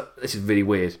ring. And it's like, this is really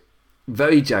weird.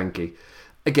 Very janky.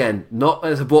 Again, not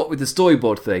as what with the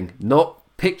storyboard thing, not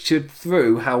pictured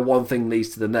through how one thing leads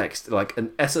to the next, like an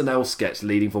SNL sketch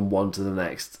leading from one to the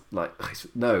next. Like,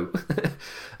 no.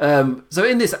 So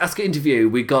in this Asuka interview,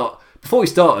 we got, before we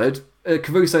started,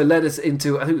 Caruso led us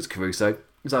into, I think it was Caruso, it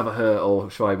was either her or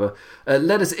Schreiber,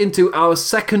 led us into our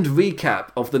second recap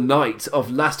of the night of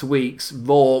last week's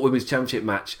Raw Women's Championship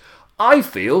match. I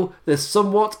feel there's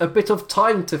somewhat a bit of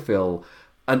time to fill.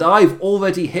 And I've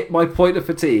already hit my point of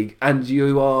fatigue, and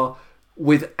you are,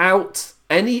 without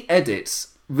any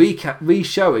edits,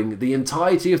 re-showing the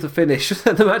entirety of the finish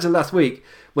of the match of last week,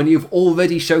 when you've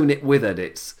already shown it with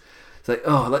edits. It's like,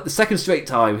 like the second straight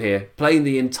time here, playing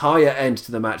the entire end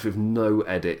to the match with no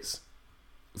edits.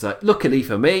 It's like, luckily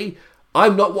for me,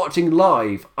 I'm not watching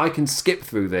live. I can skip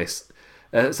through this.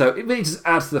 So it really just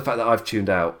adds to the fact that I've tuned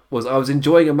out. I was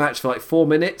enjoying a match for like 4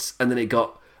 minutes, and then it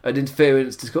got an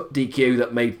interference to DQ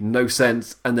that made no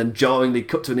sense, and then jarringly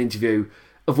cut to an interview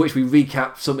of which we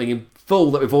recap something in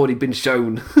full that we've already been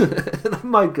shown.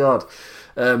 My God.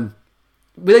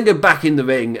 We then go back in the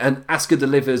ring, and Asuka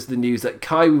delivers the news that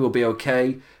Kairi will be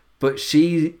okay, but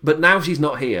now she's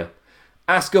not here.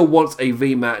 Asuka wants a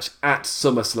rematch at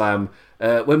SummerSlam.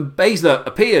 When Baszler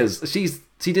appears, she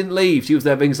didn't leave. She was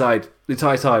there ringside the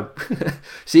entire time.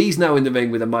 She's now in the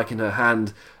ring with a mic in her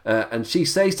hand, and she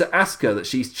says to Asuka that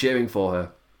she's cheering for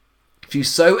her.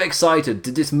 She's so excited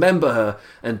to dismember her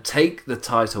and take the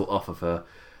title off of her.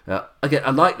 Again,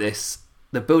 I like this.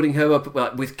 They're building her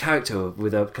up with character,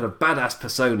 with a kind of badass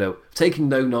persona, taking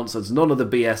no nonsense, none of the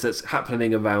BS that's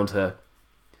happening around her.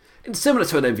 It's similar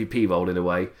to an MVP role in a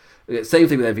way. Same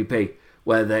thing with MVP,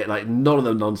 where they none of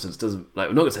the nonsense doesn't we're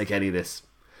not going to take any of this.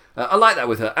 I like that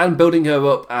with her, and building her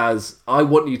up as, I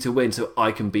want you to win so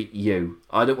I can beat you.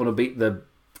 I don't want to beat the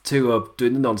two who are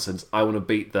doing the nonsense. I want to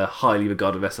beat the highly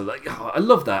regarded wrestler. I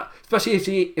love that,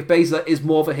 especially if Baszler is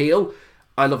more of a heel.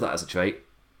 I love that as a trait.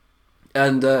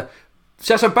 And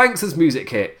Sasha Banks' music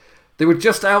hit. They were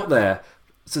just out there,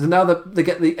 so now they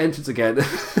get the entrance again.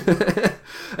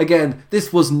 Again,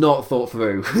 this was not thought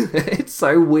through. It's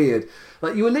so weird.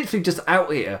 You were literally just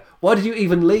out here. Why did you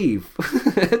even leave?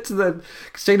 Shayna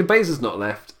Baszler's not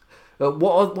left.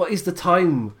 What is the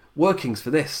time workings for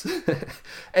this?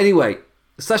 Anyway,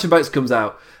 Sasha Banks comes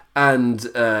out, and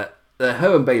her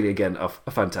and Bayley again are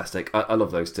fantastic. I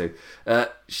love those two.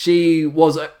 She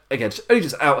was, again, only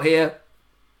just out here,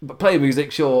 but playing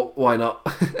music, sure, why not?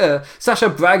 Sasha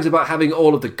brags about having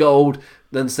all of the gold,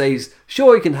 then says,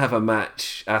 sure, you can have a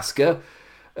match, Asuka.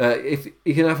 If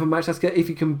you can have a match, Asuka, if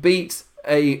you can beat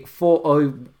a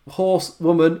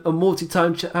horsewoman, a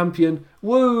multi-time champion,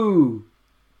 woo!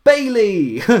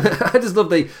 Bayley! I just love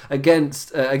the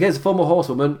against a former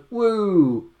horsewoman,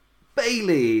 woo!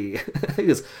 Bayley!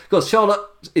 Because Charlotte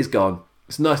is gone.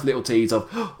 It's a nice little tease of,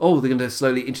 they're going to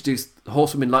slowly introduce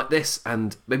horsewomen like this,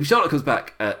 and maybe Charlotte comes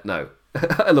back. No.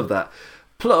 I love that.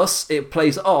 Plus, it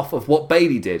plays off of what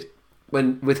Bayley did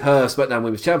with her SmackDown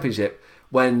Women's Championship,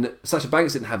 when Sasha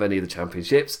Banks didn't have any of the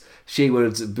championships, she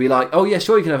would be like, oh yeah,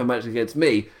 sure, you can have a match against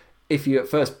me if you at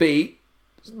first beat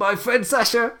my friend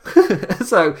Sasha.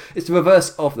 So it's the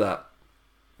reverse of that.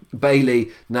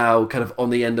 Bayley now kind of on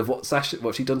the end of what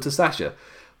she'd done to Sasha.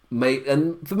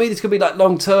 And for me, this could be like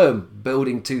long term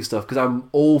building to stuff, because I'm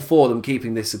all for them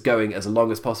keeping this going as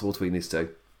long as possible between these two.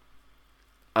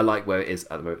 I like where it is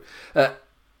at the moment.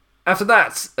 After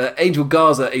that, Angel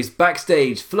Garza is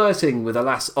backstage flirting with a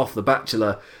lass off The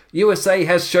Bachelor. USA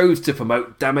has shows to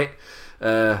promote, damn it.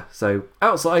 So,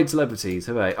 outside celebrities,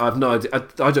 hooray. I've no idea.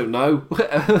 I don't know.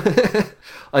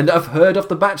 I've heard of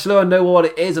The Bachelor. I know what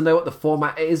it is. I know what the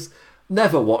format is.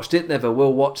 Never watched it. Never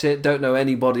will watch it. Don't know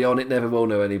anybody on it. Never will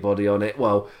know anybody on it.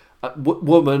 Well,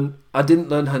 woman, I didn't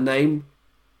learn her name.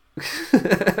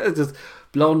 Just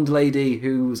blonde lady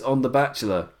who's on The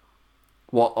Bachelor.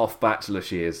 What off Bachelor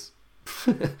she is.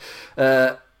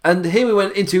 And here we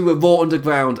went into Raw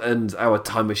Underground and our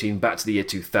time machine back to the year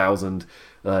 2000,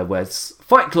 where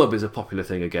Fight Club is a popular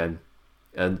thing again.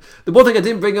 And the one thing I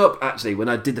didn't bring up, actually, when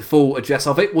I did the full address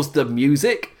of it, was the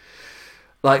music.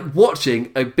 Like,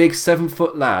 watching a big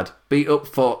 7-foot lad beat up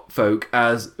folk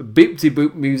as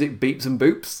beep-de-boop music beeps and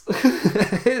boops.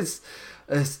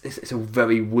 It's a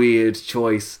very weird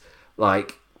choice.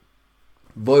 Like,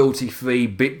 royalty-free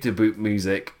beep-de-boop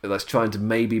music that's trying to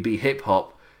maybe be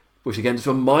hip-hop, which again just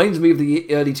reminds me of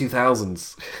the early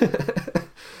 2000s.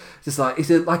 Just like, it's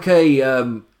like a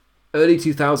early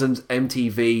 2000s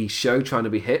MTV show trying to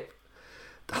be hip.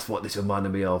 That's what this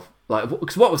reminded me of. Like,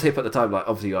 because what was hip at the time, like,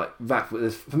 obviously, like, rap.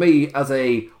 For me, as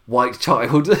a white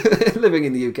child living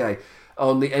in the UK,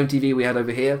 on the MTV we had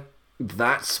over here,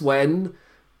 that's when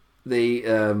it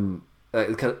kind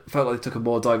of felt like they took a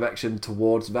more direction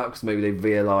towards that, because maybe they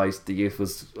realised the youth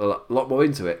was a lot more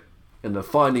into it, and they're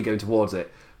finally going towards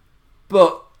it.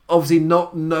 But obviously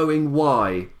not knowing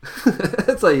why.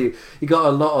 So you got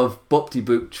a lot of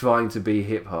bop-de-boop trying to be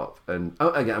hip-hop. And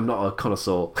again, I'm not a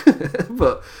connoisseur.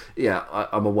 But yeah,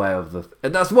 I'm aware of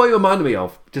and that's what it reminded me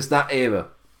of. Just that era.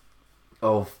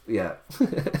 Yeah.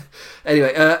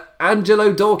 Anyway,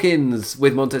 Angelo Dawkins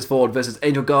with Montez Ford versus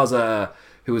Angel Garza,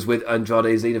 who was with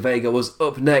Andrade Zelina Vega, was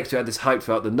up next. We had this hype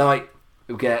throughout the night.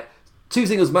 We get 2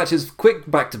 singles matches,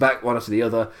 quick back-to-back, one after the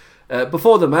other.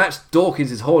 Before the match,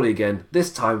 Dawkins is horny again,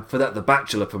 this time for The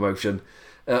Bachelor promotion.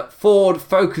 Ford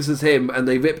focuses him and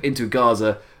they rip into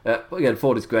Garza. Again,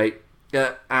 Ford is great.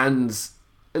 And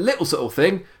a little subtle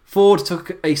thing, Ford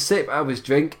took a sip out of his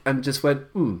drink and just went,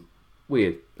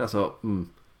 weird. That's all.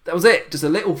 That was it. Just a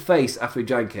little face after he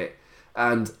drank it.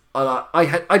 And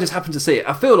I just happened to see it.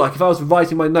 I feel like if I was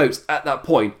writing my notes at that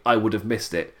point, I would have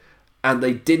missed it. And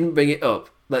they didn't bring it up.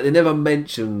 Like, they never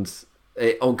mentioned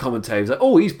it on commentary. Like,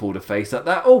 oh, he's pulled a face at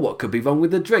that. Oh, what could be wrong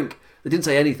with the drink? They didn't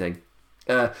say anything.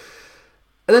 And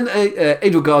then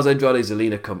Angel Garza and Andrade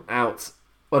Zelina come out.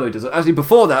 Well, no, he doesn't. Actually,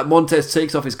 before that, Montez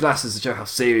takes off his glasses to show how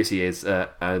serious he is.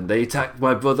 And they attack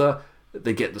my brother.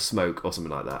 They get the smoke or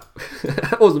something like that.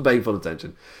 I wasn't paying full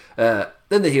attention. Then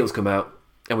the heels come out.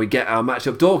 And we get our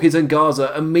matchup. Dawkins and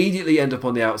Garza immediately end up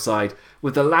on the outside,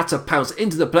 with the latter pounce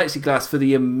into the plexiglass for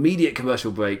the immediate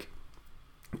commercial break.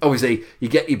 Obviously, you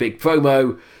get your big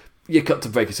promo, you cut to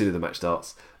break as soon as the match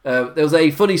starts. There was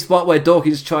a funny spot where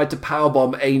Dawkins tried to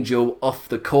powerbomb Angel off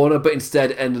the corner, but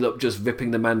instead ended up just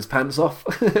ripping the man's pants off.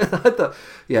 The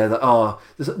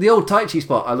old Tai Chi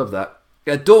spot, I love that.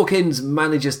 Dawkins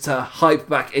manages to hype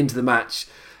back into the match.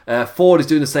 Ford is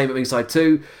doing the same at ringside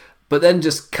too, but then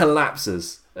just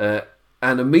collapses.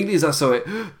 And immediately as I saw it,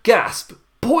 gasp!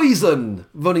 Poison!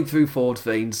 Running through Ford's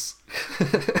veins.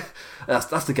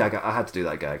 That's the gag. I had to do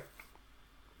that gag.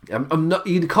 I'm not.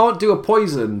 You can't do a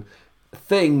poison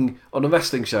thing on a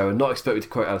wrestling show and not expect me to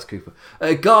quote Alice Cooper.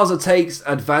 Garza takes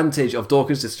advantage of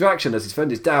Dawkins' distraction as his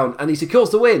friend is down, and he secures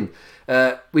the win.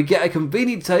 We get a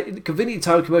convenient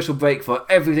time commercial break for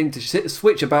everything to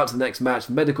switch about to the next match.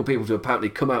 Medical people to apparently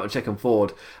come out and check on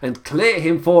Ford and clear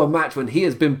him for a match when he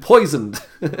has been poisoned.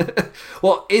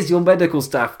 What is your medical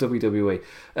staff, WWE?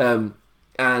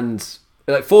 And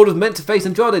Ford was meant to face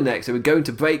Andrade next, so we're going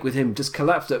to break with him just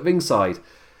collapsed at ringside.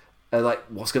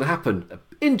 What's going to happen?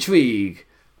 Intrigue,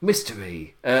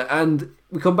 mystery, and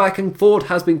we come back and Ford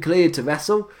has been cleared to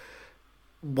wrestle.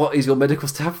 What is your medical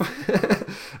staff?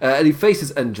 And he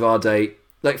faces Andrade.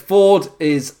 Ford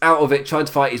is out of it, trying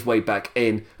to fight his way back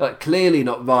in. Clearly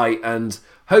not right, and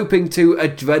hoping to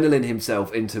adrenaline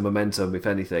himself into momentum, if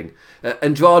anything.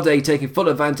 Andrade taking full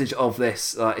advantage of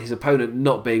this, his opponent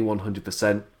not being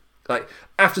 100%.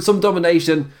 After some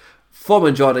domination from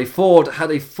Andrade, Ford had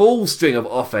a full string of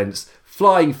offense,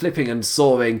 flying, flipping and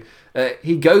soaring.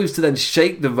 He goes to then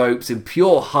shake the ropes in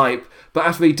pure hype, But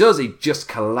after he does, he just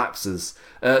collapses.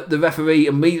 The referee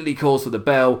immediately calls for the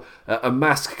bell. A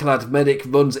mask-clad medic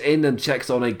runs in and checks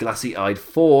on a glassy-eyed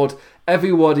Ford.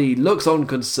 Everybody looks on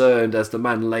concerned as the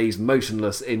man lays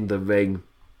motionless in the ring.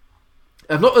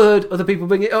 I've not heard other people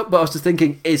bring it up, but I was just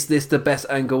thinking, is this the best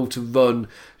angle to run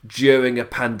during a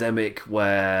pandemic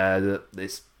where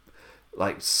it's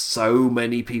like so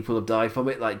many people have died from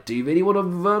it? Like, do you really want to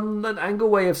run an angle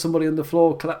where you have somebody on the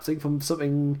floor collapsing from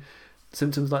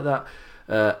symptoms like that?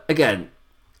 Again,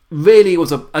 really,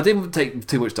 I didn't take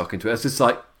too much stock into it. It's just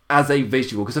like as a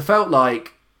visual, because I felt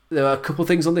like there are a couple of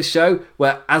things on this show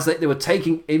where they were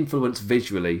taking influence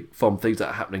visually from things that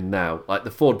are happening now. Like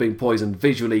the Ford being poisoned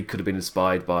visually could have been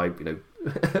inspired by,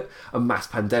 a mass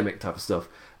pandemic type of stuff.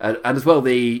 And as well,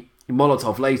 the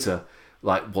Molotov later,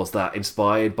 was that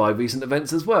inspired by recent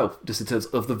events as well? Just in terms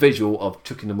of the visual of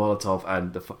chucking the Molotov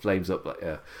and the flames up.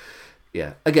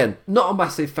 Yeah. Again, not a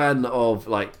massive fan of,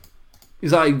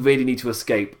 because I really need to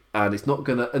escape. And it's not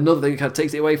going to... Another thing that kind of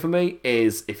takes it away from me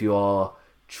is if you are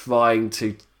trying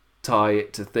to tie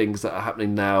it to things that are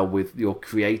happening now with your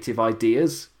creative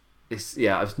ideas. It's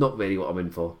not really what I'm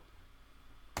in for.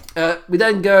 We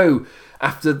then go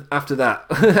after that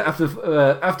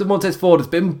after Montez Ford has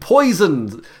been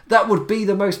poisoned. That would be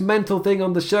the most mental thing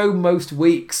on the show most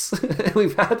weeks.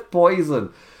 We've had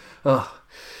poison.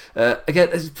 Again,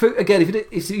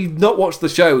 if you've not watched the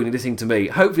show and you're listening to me,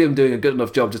 hopefully I'm doing a good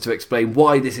enough job just to explain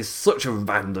why this is such a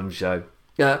random show.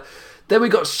 Then we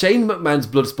got Shane McMahon's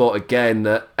Bloodsport again.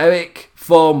 Eric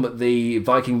from the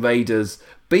Viking Raiders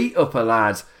beat up a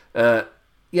lad.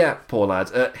 Poor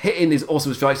lad. Hitting his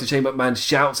awesome strikes, and Shane McMahon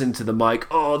shouts into the mic,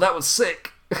 "Oh, that was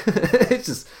sick." It's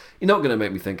just, you're not going to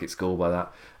make me think it's cool by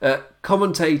that.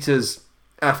 Commentators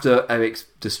after Eric's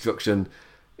destruction.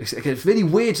 It's really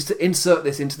weird just to insert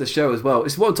this into the show as well.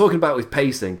 It's what I'm talking about with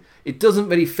pacing. It doesn't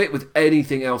really fit with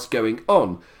anything else going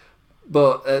on.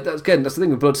 But that's the thing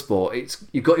with Bloodsport.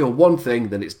 You've got your one thing,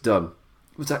 then it's done.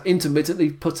 But to intermittently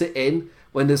put it in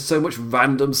when there's so much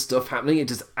random stuff happening, it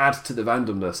just adds to the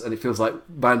randomness, and it feels like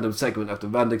random segment after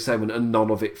random segment, and none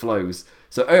of it flows.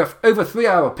 So over a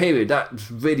 3-hour period, that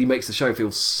really makes the show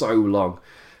feel so long.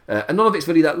 And none of it's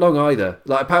really that long either.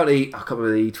 Apparently, I can't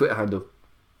remember the Twitter handle,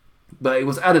 but it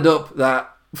was added up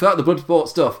that throughout the Bloodsport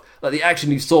stuff, the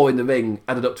action you saw in the ring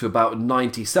added up to about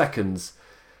 90 seconds.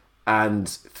 And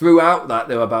throughout that,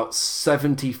 there were about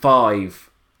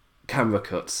 75 camera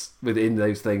cuts within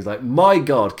those things. My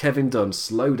God, Kevin Dunn,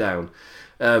 slow down.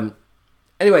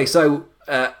 Anyway, so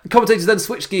commentators then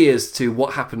switch gears to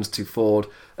what happens to Ford.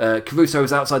 Caruso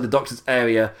is outside the doctor's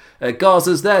area.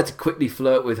 Garza's there to quickly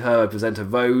flirt with her presenter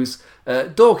Rose.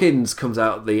 Dawkins comes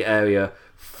out of the area,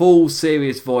 full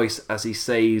serious voice as he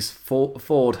says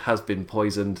Ford has been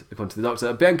poisoned, according to the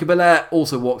doctor. Bianca Belair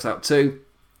also walks out too.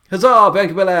 Huzzah,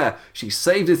 Bianca Belair! She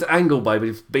saved this angle by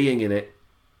being in it.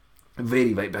 I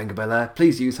really rate Bianca Belair.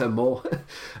 Please use her more.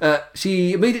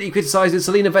 She immediately criticises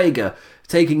Selena Vega,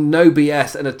 taking no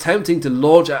BS and attempting to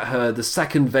launch at her. The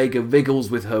second Vega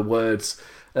wriggles with her words.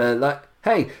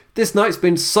 Hey, this night's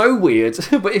been so weird,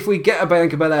 but if we get a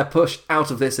Bianca Belair push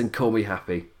out of this, then call me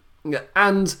happy.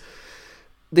 And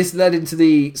this led into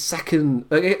the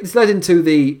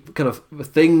kind of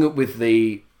thing with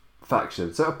the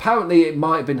faction. So apparently it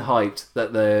might have been hyped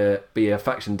that there be a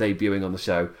faction debuting on the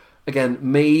show. Again,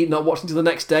 me not watching till the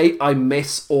next day, I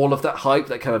miss all of that hype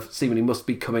that kind of seemingly must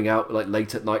be coming out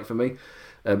late at night for me,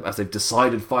 as they've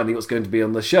decided finally what's going to be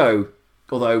on the show.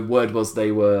 Although word was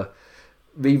they were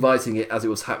rewriting it as it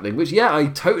was happening, which I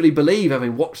totally believe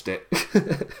having watched it.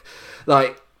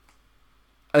 So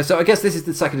I guess this is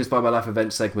the second Inspire My Life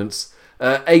event segments.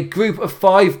 A group of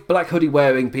 5 black hoodie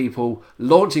wearing people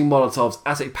launching Molotovs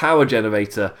at a power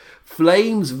generator,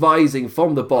 flames rising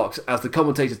from the box as the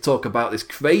commentators talk about this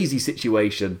crazy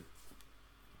situation.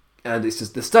 And it's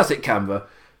just the static camera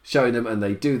showing them, and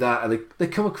they do that, and they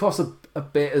come across a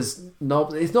bit as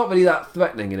it's not really that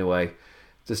threatening in a way.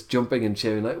 Just jumping and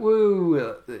cheering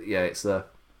woo. Yeah, it's an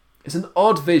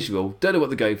odd visual. Don't know what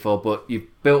they're going for, but you've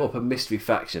built up a mystery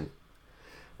faction.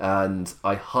 And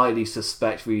I highly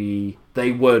suspect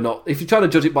they were not... If you're trying to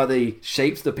judge it by the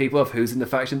shapes of the people of who's in the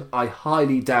faction, I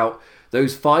highly doubt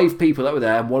those 5 people that were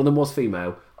there, and one of them was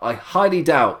female, I highly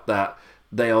doubt that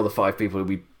they are the 5 people who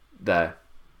will be there.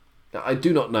 Now, I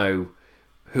do not know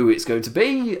who it's going to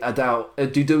be. I doubt...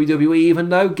 do WWE even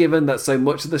know, given that so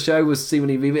much of the show was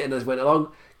seemingly rewritten as it went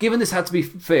along? Given this had to be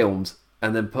filmed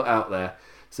and then put out there,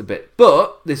 it's a bit...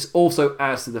 But this also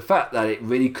adds to the fact that it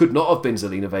really could not have been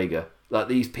Zelina Vega.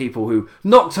 These people who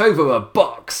knocked over a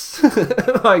box.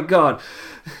 My God.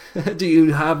 Do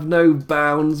you have no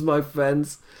bounds, my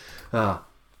friends?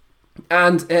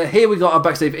 And here we got our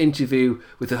backstage interview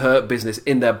with the Hurt Business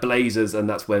in their blazers, and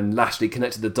that's when Lashley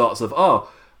connected the dots of,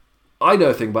 I know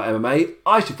a thing about MMA,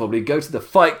 I should probably go to the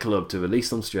Fight Club to release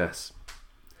some stress.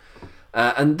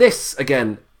 And this,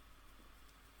 again,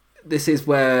 this is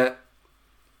the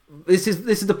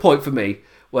point for me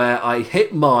where I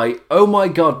hit my, oh my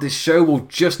god, this show will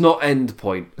just not end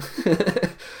point.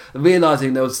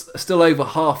 Realising there was still over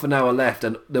half an hour left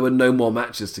and there were no more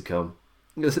matches to come.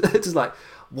 It's just like,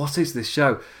 what is this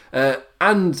show?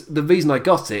 And the reason I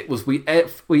got it was we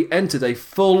entered a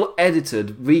full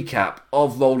edited recap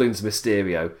of Rollins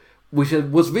Mysterio, which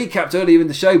was recapped earlier in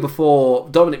the show before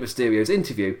Dominic Mysterio's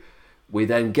interview. We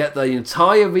then get the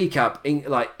entire recap,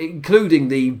 including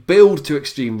the build to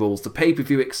Extreme Rules, the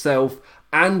pay-per-view itself,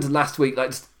 and last week,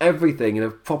 just everything in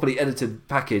a properly edited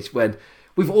package when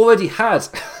we've already had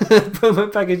a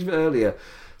promo package earlier.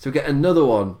 So we get another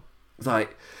one. It's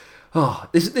like,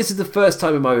 this is the first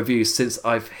time in my reviews since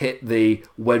I've hit the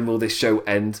when will this show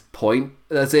end point.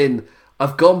 As in,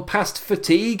 I've gone past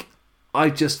fatigue. I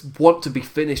just want to be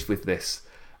finished with this.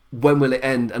 When will it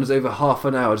end? And it's over half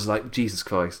an hour. Just like, Jesus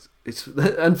Christ.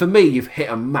 And for me, you've hit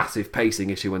a massive pacing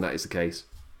issue when that is the case.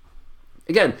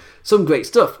 Again, some great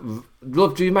stuff.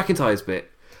 Love Drew McIntyre's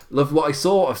bit. Loved what I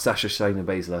saw of Sasha, Shayna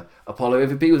Baszler. Apollo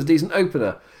MVP was a decent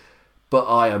opener. But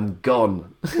I am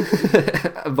gone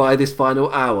by this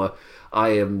final hour.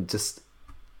 I'm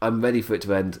ready for it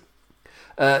to end.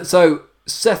 So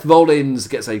Seth Rollins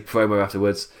gets a promo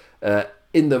afterwards.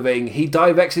 In the ring, he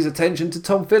directs his attention to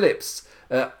Tom Phillips.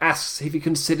 Asks if he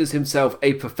considers himself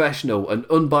a professional, an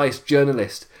unbiased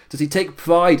journalist. Does he take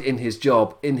pride in his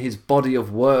job, in his body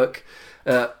of work?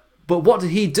 But what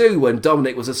did he do when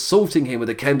Dominic was assaulting him with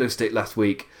a kendo stick last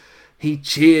week? He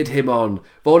cheered him on.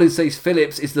 Rollins says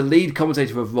Phillips is the lead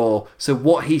commentator of Raw, so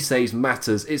what he says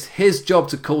matters. It's his job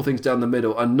to call things down the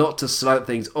middle and not to slant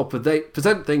things or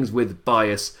present things with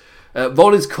bias.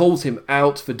 Rollins calls him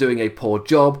out for doing a poor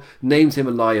job, names him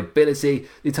a liability.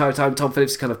 The entire time Tom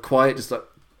Phillips is kind of quiet, just like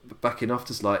backing off,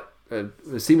 just like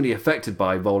seemingly affected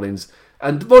by Rollins.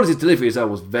 And Rollins' delivery as well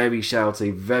was very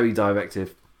shouty, very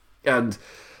directive. And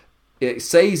it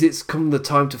says it's come the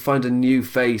time to find a new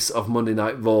face of Monday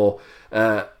Night Raw,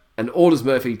 and orders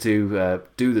Murphy to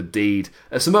do the deed.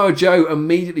 Samoa Joe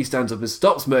immediately stands up and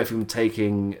stops Murphy from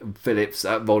taking Phillips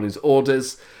at Rollins'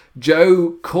 orders.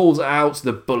 Joe calls out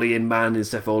the bullying man in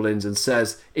Seth Rollins and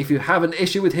says, if you have an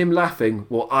issue with him laughing,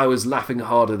 well, I was laughing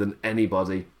harder than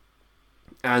anybody.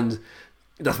 And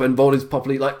that's when Rollins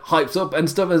properly hypes up and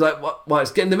stuff. And it's like, well,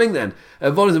 let's get in the ring then.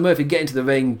 Rollins and Murphy get into the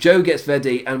ring. Joe gets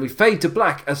ready, and we fade to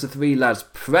black as the three lads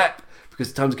prep because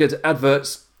it's time to go to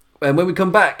adverts. And when we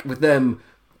come back with them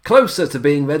closer to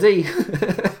being ready,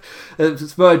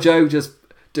 Samoa Joe just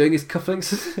doing his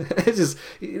cufflinks. Just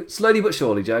slowly but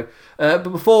surely, Joe. But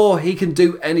before he can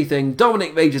do anything,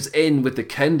 Dominic rages in with the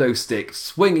kendo stick,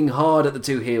 swinging hard at the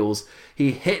two heels.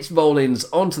 He hits Rollins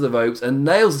onto the ropes and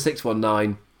nails the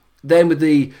 619. Then with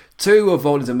the two of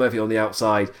Rollins and Murphy on the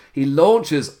outside, he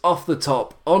launches off the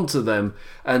top onto them.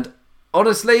 And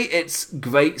honestly, it's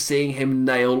great seeing him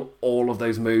nail all of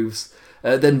those moves.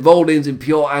 Then Rollins, in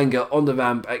pure anger on the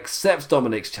ramp, accepts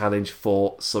Dominic's challenge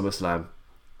for SummerSlam.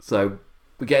 So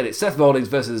we're getting it. Seth Rollins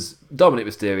versus Dominic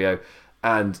Mysterio.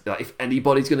 And if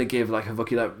anybody's going to give a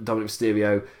rookie like Dominic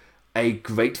Mysterio a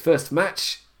great first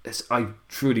match, I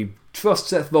truly trust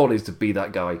Seth Rollins to be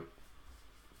that guy.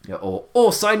 Yeah,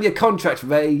 or sign your contract,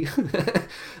 Ray.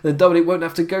 Then Dominic won't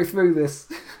have to go through this.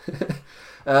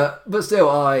 But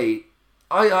still,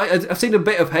 I've seen a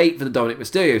bit of hate for the Dominic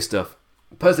Mysterio stuff.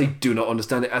 Personally, do not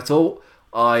understand it at all.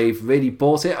 I've really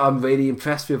bought it. I'm really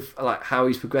impressed with how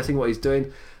he's progressing, what he's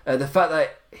doing. The fact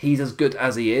that he's as good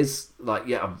as he is,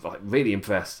 I'm really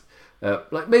impressed.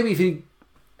 Maybe if he,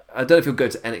 I don't know if he'll go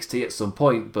to NXT at some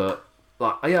point, but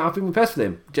I've been impressed with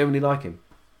him. Generally like him.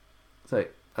 So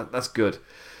that's good.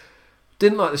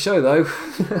 Didn't like the show though.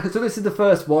 So this is the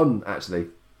first one actually.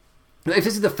 If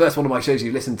this is the first one of my shows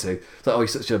you listen to, it's like,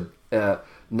 he's such a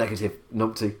negative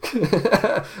numpty,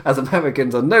 as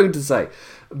Americans are known to say.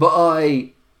 But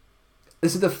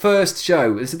this is the first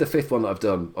show. This is the fifth one that I've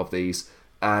done of these,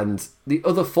 and the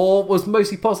other four was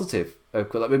mostly positive.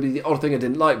 Maybe the odd thing I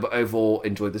didn't like, but overall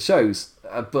enjoyed the shows.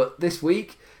 But this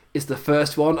week is the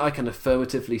first one I can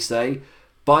affirmatively say,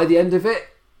 by the end of it,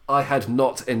 I had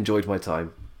not enjoyed my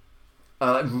time.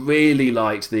 I really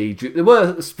liked there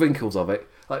were sprinkles of it.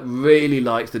 Really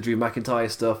liked the Drew McIntyre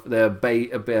stuff, the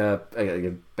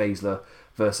Baszler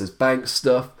versus Banks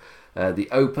stuff, the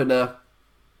opener,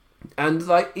 and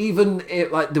even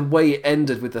the way it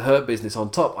ended with the Hurt Business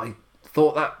on top. I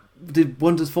thought that did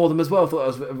wonders for them as well. I thought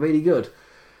that was really good.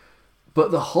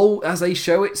 But as a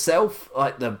show itself,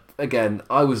 I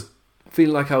was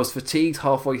feeling like I was fatigued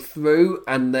halfway through,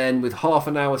 and then with half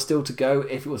an hour still to go,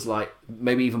 if it was like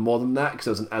maybe even more than that because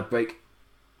there was an ad break,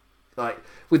 like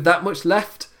with that much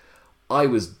left, I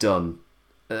was done.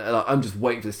 I'm just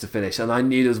waiting for this to finish, and I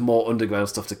knew there was more underground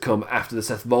stuff to come after the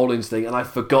Seth Rollins thing, and I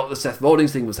forgot the Seth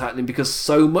Rollins thing was happening because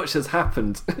so much has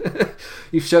happened.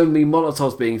 You've shown me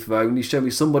Molotovs being thrown, you've shown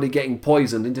me somebody getting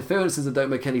poisoned, interferences that don't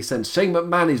make any sense. Shane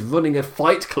McMahon is running a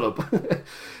fight club.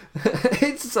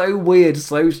 It's so weird,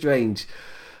 so strange.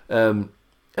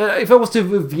 If I was to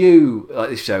review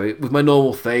this show with my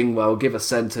normal thing, where I'll give a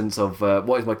sentence of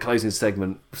what is my closing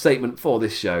statement for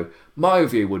this show, my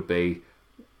review would be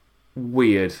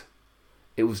weird.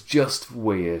 It was just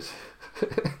weird.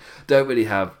 Don't really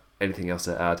have anything else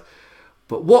to add.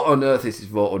 But what on earth is this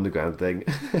Raw Underground thing?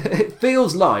 It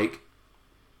feels like,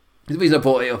 the reason I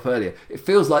brought it up earlier, it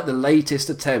feels like the latest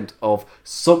attempt of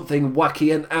something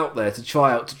wacky and out there to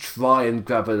try and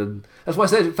grab it. That's why I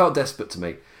said it felt desperate to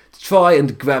me. To try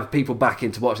and grab people back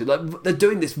in to watch it. Like, they're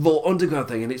doing this Raw Underground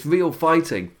thing and it's real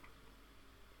fighting.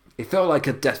 It felt like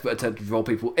a desperate attempt to draw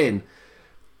people in.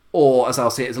 Or, as I'll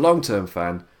see it as a long-term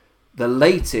fan, the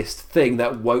latest thing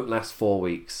that won't last 4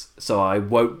 weeks. So I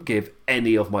won't give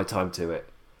any of my time to it.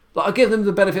 Like, I give them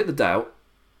the benefit of the doubt.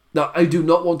 Now, I do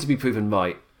not want to be proven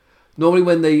right. Normally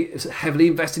when they heavily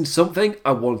invest in something,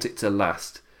 I want it to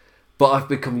last. But I've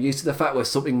become used to the fact where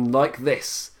something like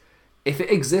this, if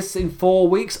it exists in 4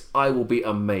 weeks, I will be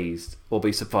amazed or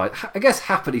be surprised. I guess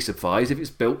happily surprised if it's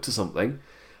built to something.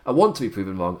 I want to be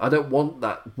proven wrong. I don't want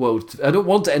that world. I don't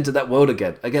want to enter that world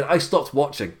again. Again, I stopped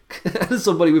watching. As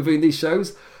somebody reviewing these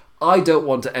shows, I don't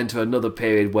want to enter another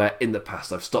period where in the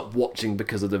past I've stopped watching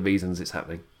because of the reasons it's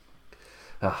happening.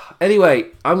 Anyway,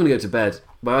 I'm going to go to bed.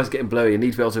 My eyes are getting blurry. I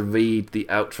need to be able to read the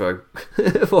outro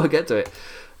before I get to it.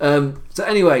 So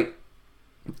anyway,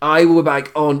 I will be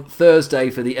back on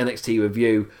Thursday for the NXT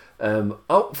review. In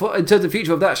terms of the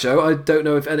future of that show, I don't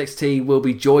know if NXT will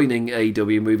be joining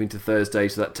AEW, moving to Thursday,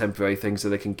 so that temporary thing, so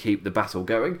they can keep the battle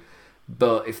going.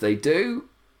 But if they do,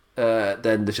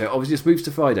 then the show obviously just moves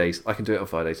to Fridays. I can do it on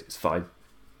Fridays. It's fine.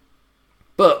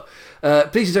 But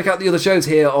please check out the other shows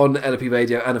here on LP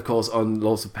Radio and, of course, on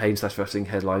Lords of Pain / Wrestling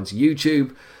Headlines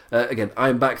YouTube. Again,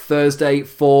 I'm back Thursday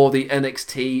for the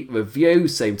NXT review.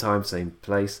 Same time, same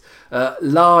place.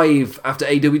 Live after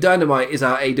AEW Dynamite is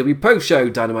our AEW Post Show,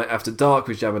 Dynamite After Dark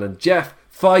with Jamin and Jeff.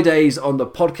 Fridays on the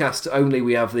podcast only,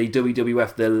 we have the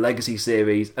WWF The Legacy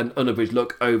Series, an unabridged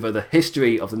look over the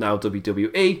history of the now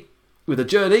WWE with a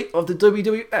journey of the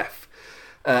WWF.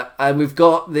 And we've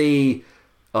got the...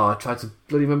 I tried to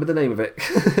bloody remember the name of it.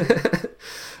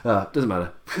 Doesn't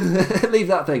matter. Leave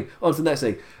that thing. On to the next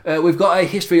thing. We've got a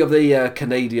history of the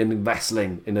Canadian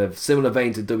wrestling in a similar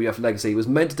vein to WF Legacy. It was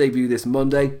meant to debut this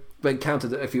Monday, but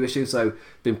encountered a few issues, so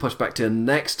been pushed back to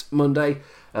next Monday.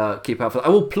 Keep out for that. I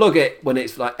will plug it when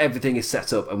it's like everything is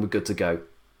set up and we're good to go.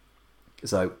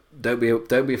 So don't be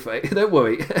afraid. Don't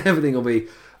worry. Everything will be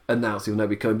announced. You'll know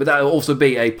be coming. But that will also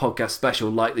be a podcast special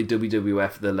like the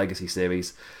WWF The Legacy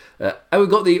Series. And we've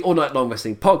got the All Night Long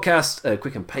Wrestling podcast,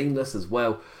 quick and painless as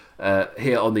well,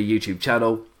 here on the YouTube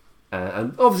channel.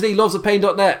 And obviously,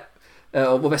 lordsofpain.net,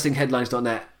 or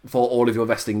wrestlingheadlines.net for all of your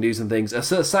wrestling news and things.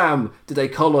 Sir Sam did a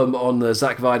column on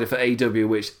Zack Ryder for AEW,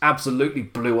 which absolutely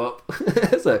blew up.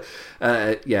 So,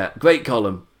 yeah, great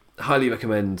column. Highly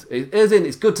recommend.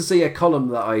 It's good to see a column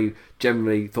that I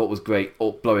generally thought was great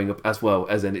or blowing up as well.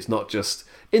 As in, it's not just...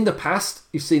 In the past,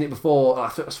 you've seen it before. I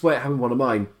swear it happened one of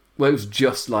mine, where it was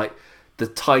just like the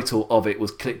title of it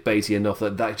was clickbaity enough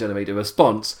that generated a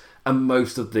response, and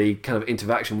most of the kind of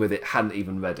interaction with it hadn't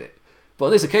even read it. But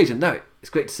on this occasion, no,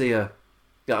 it's great to see I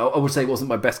would say it wasn't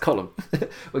my best column.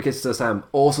 Okay, so Sam,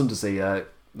 awesome to see that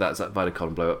Ryder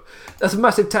column blow up. That's a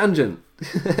massive tangent.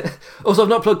 Also, I've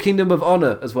not plugged Kingdom of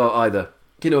Honor as well either.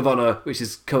 Kingdom of Honor, which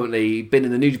has currently been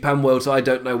in the New Japan world, so I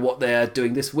don't know what they're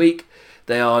doing this week.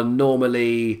 They are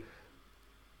normally...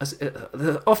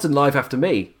 they're often live after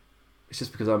me. It's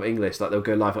just because I'm English, like they'll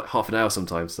go live like half an hour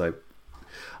sometimes, so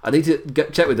I need to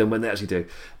check with them when they actually do.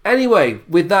 Anyway,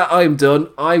 with that, I'm done.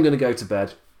 I'm going to go to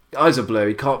bed. Eyes are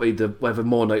blurry, can't read whatever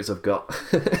more notes I've got.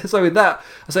 So with that,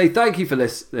 I say thank you for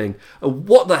listening.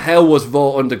 What the hell was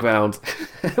Raw Underground?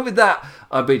 With that,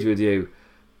 I bid you adieu.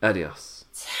 Adios.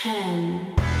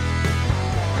 10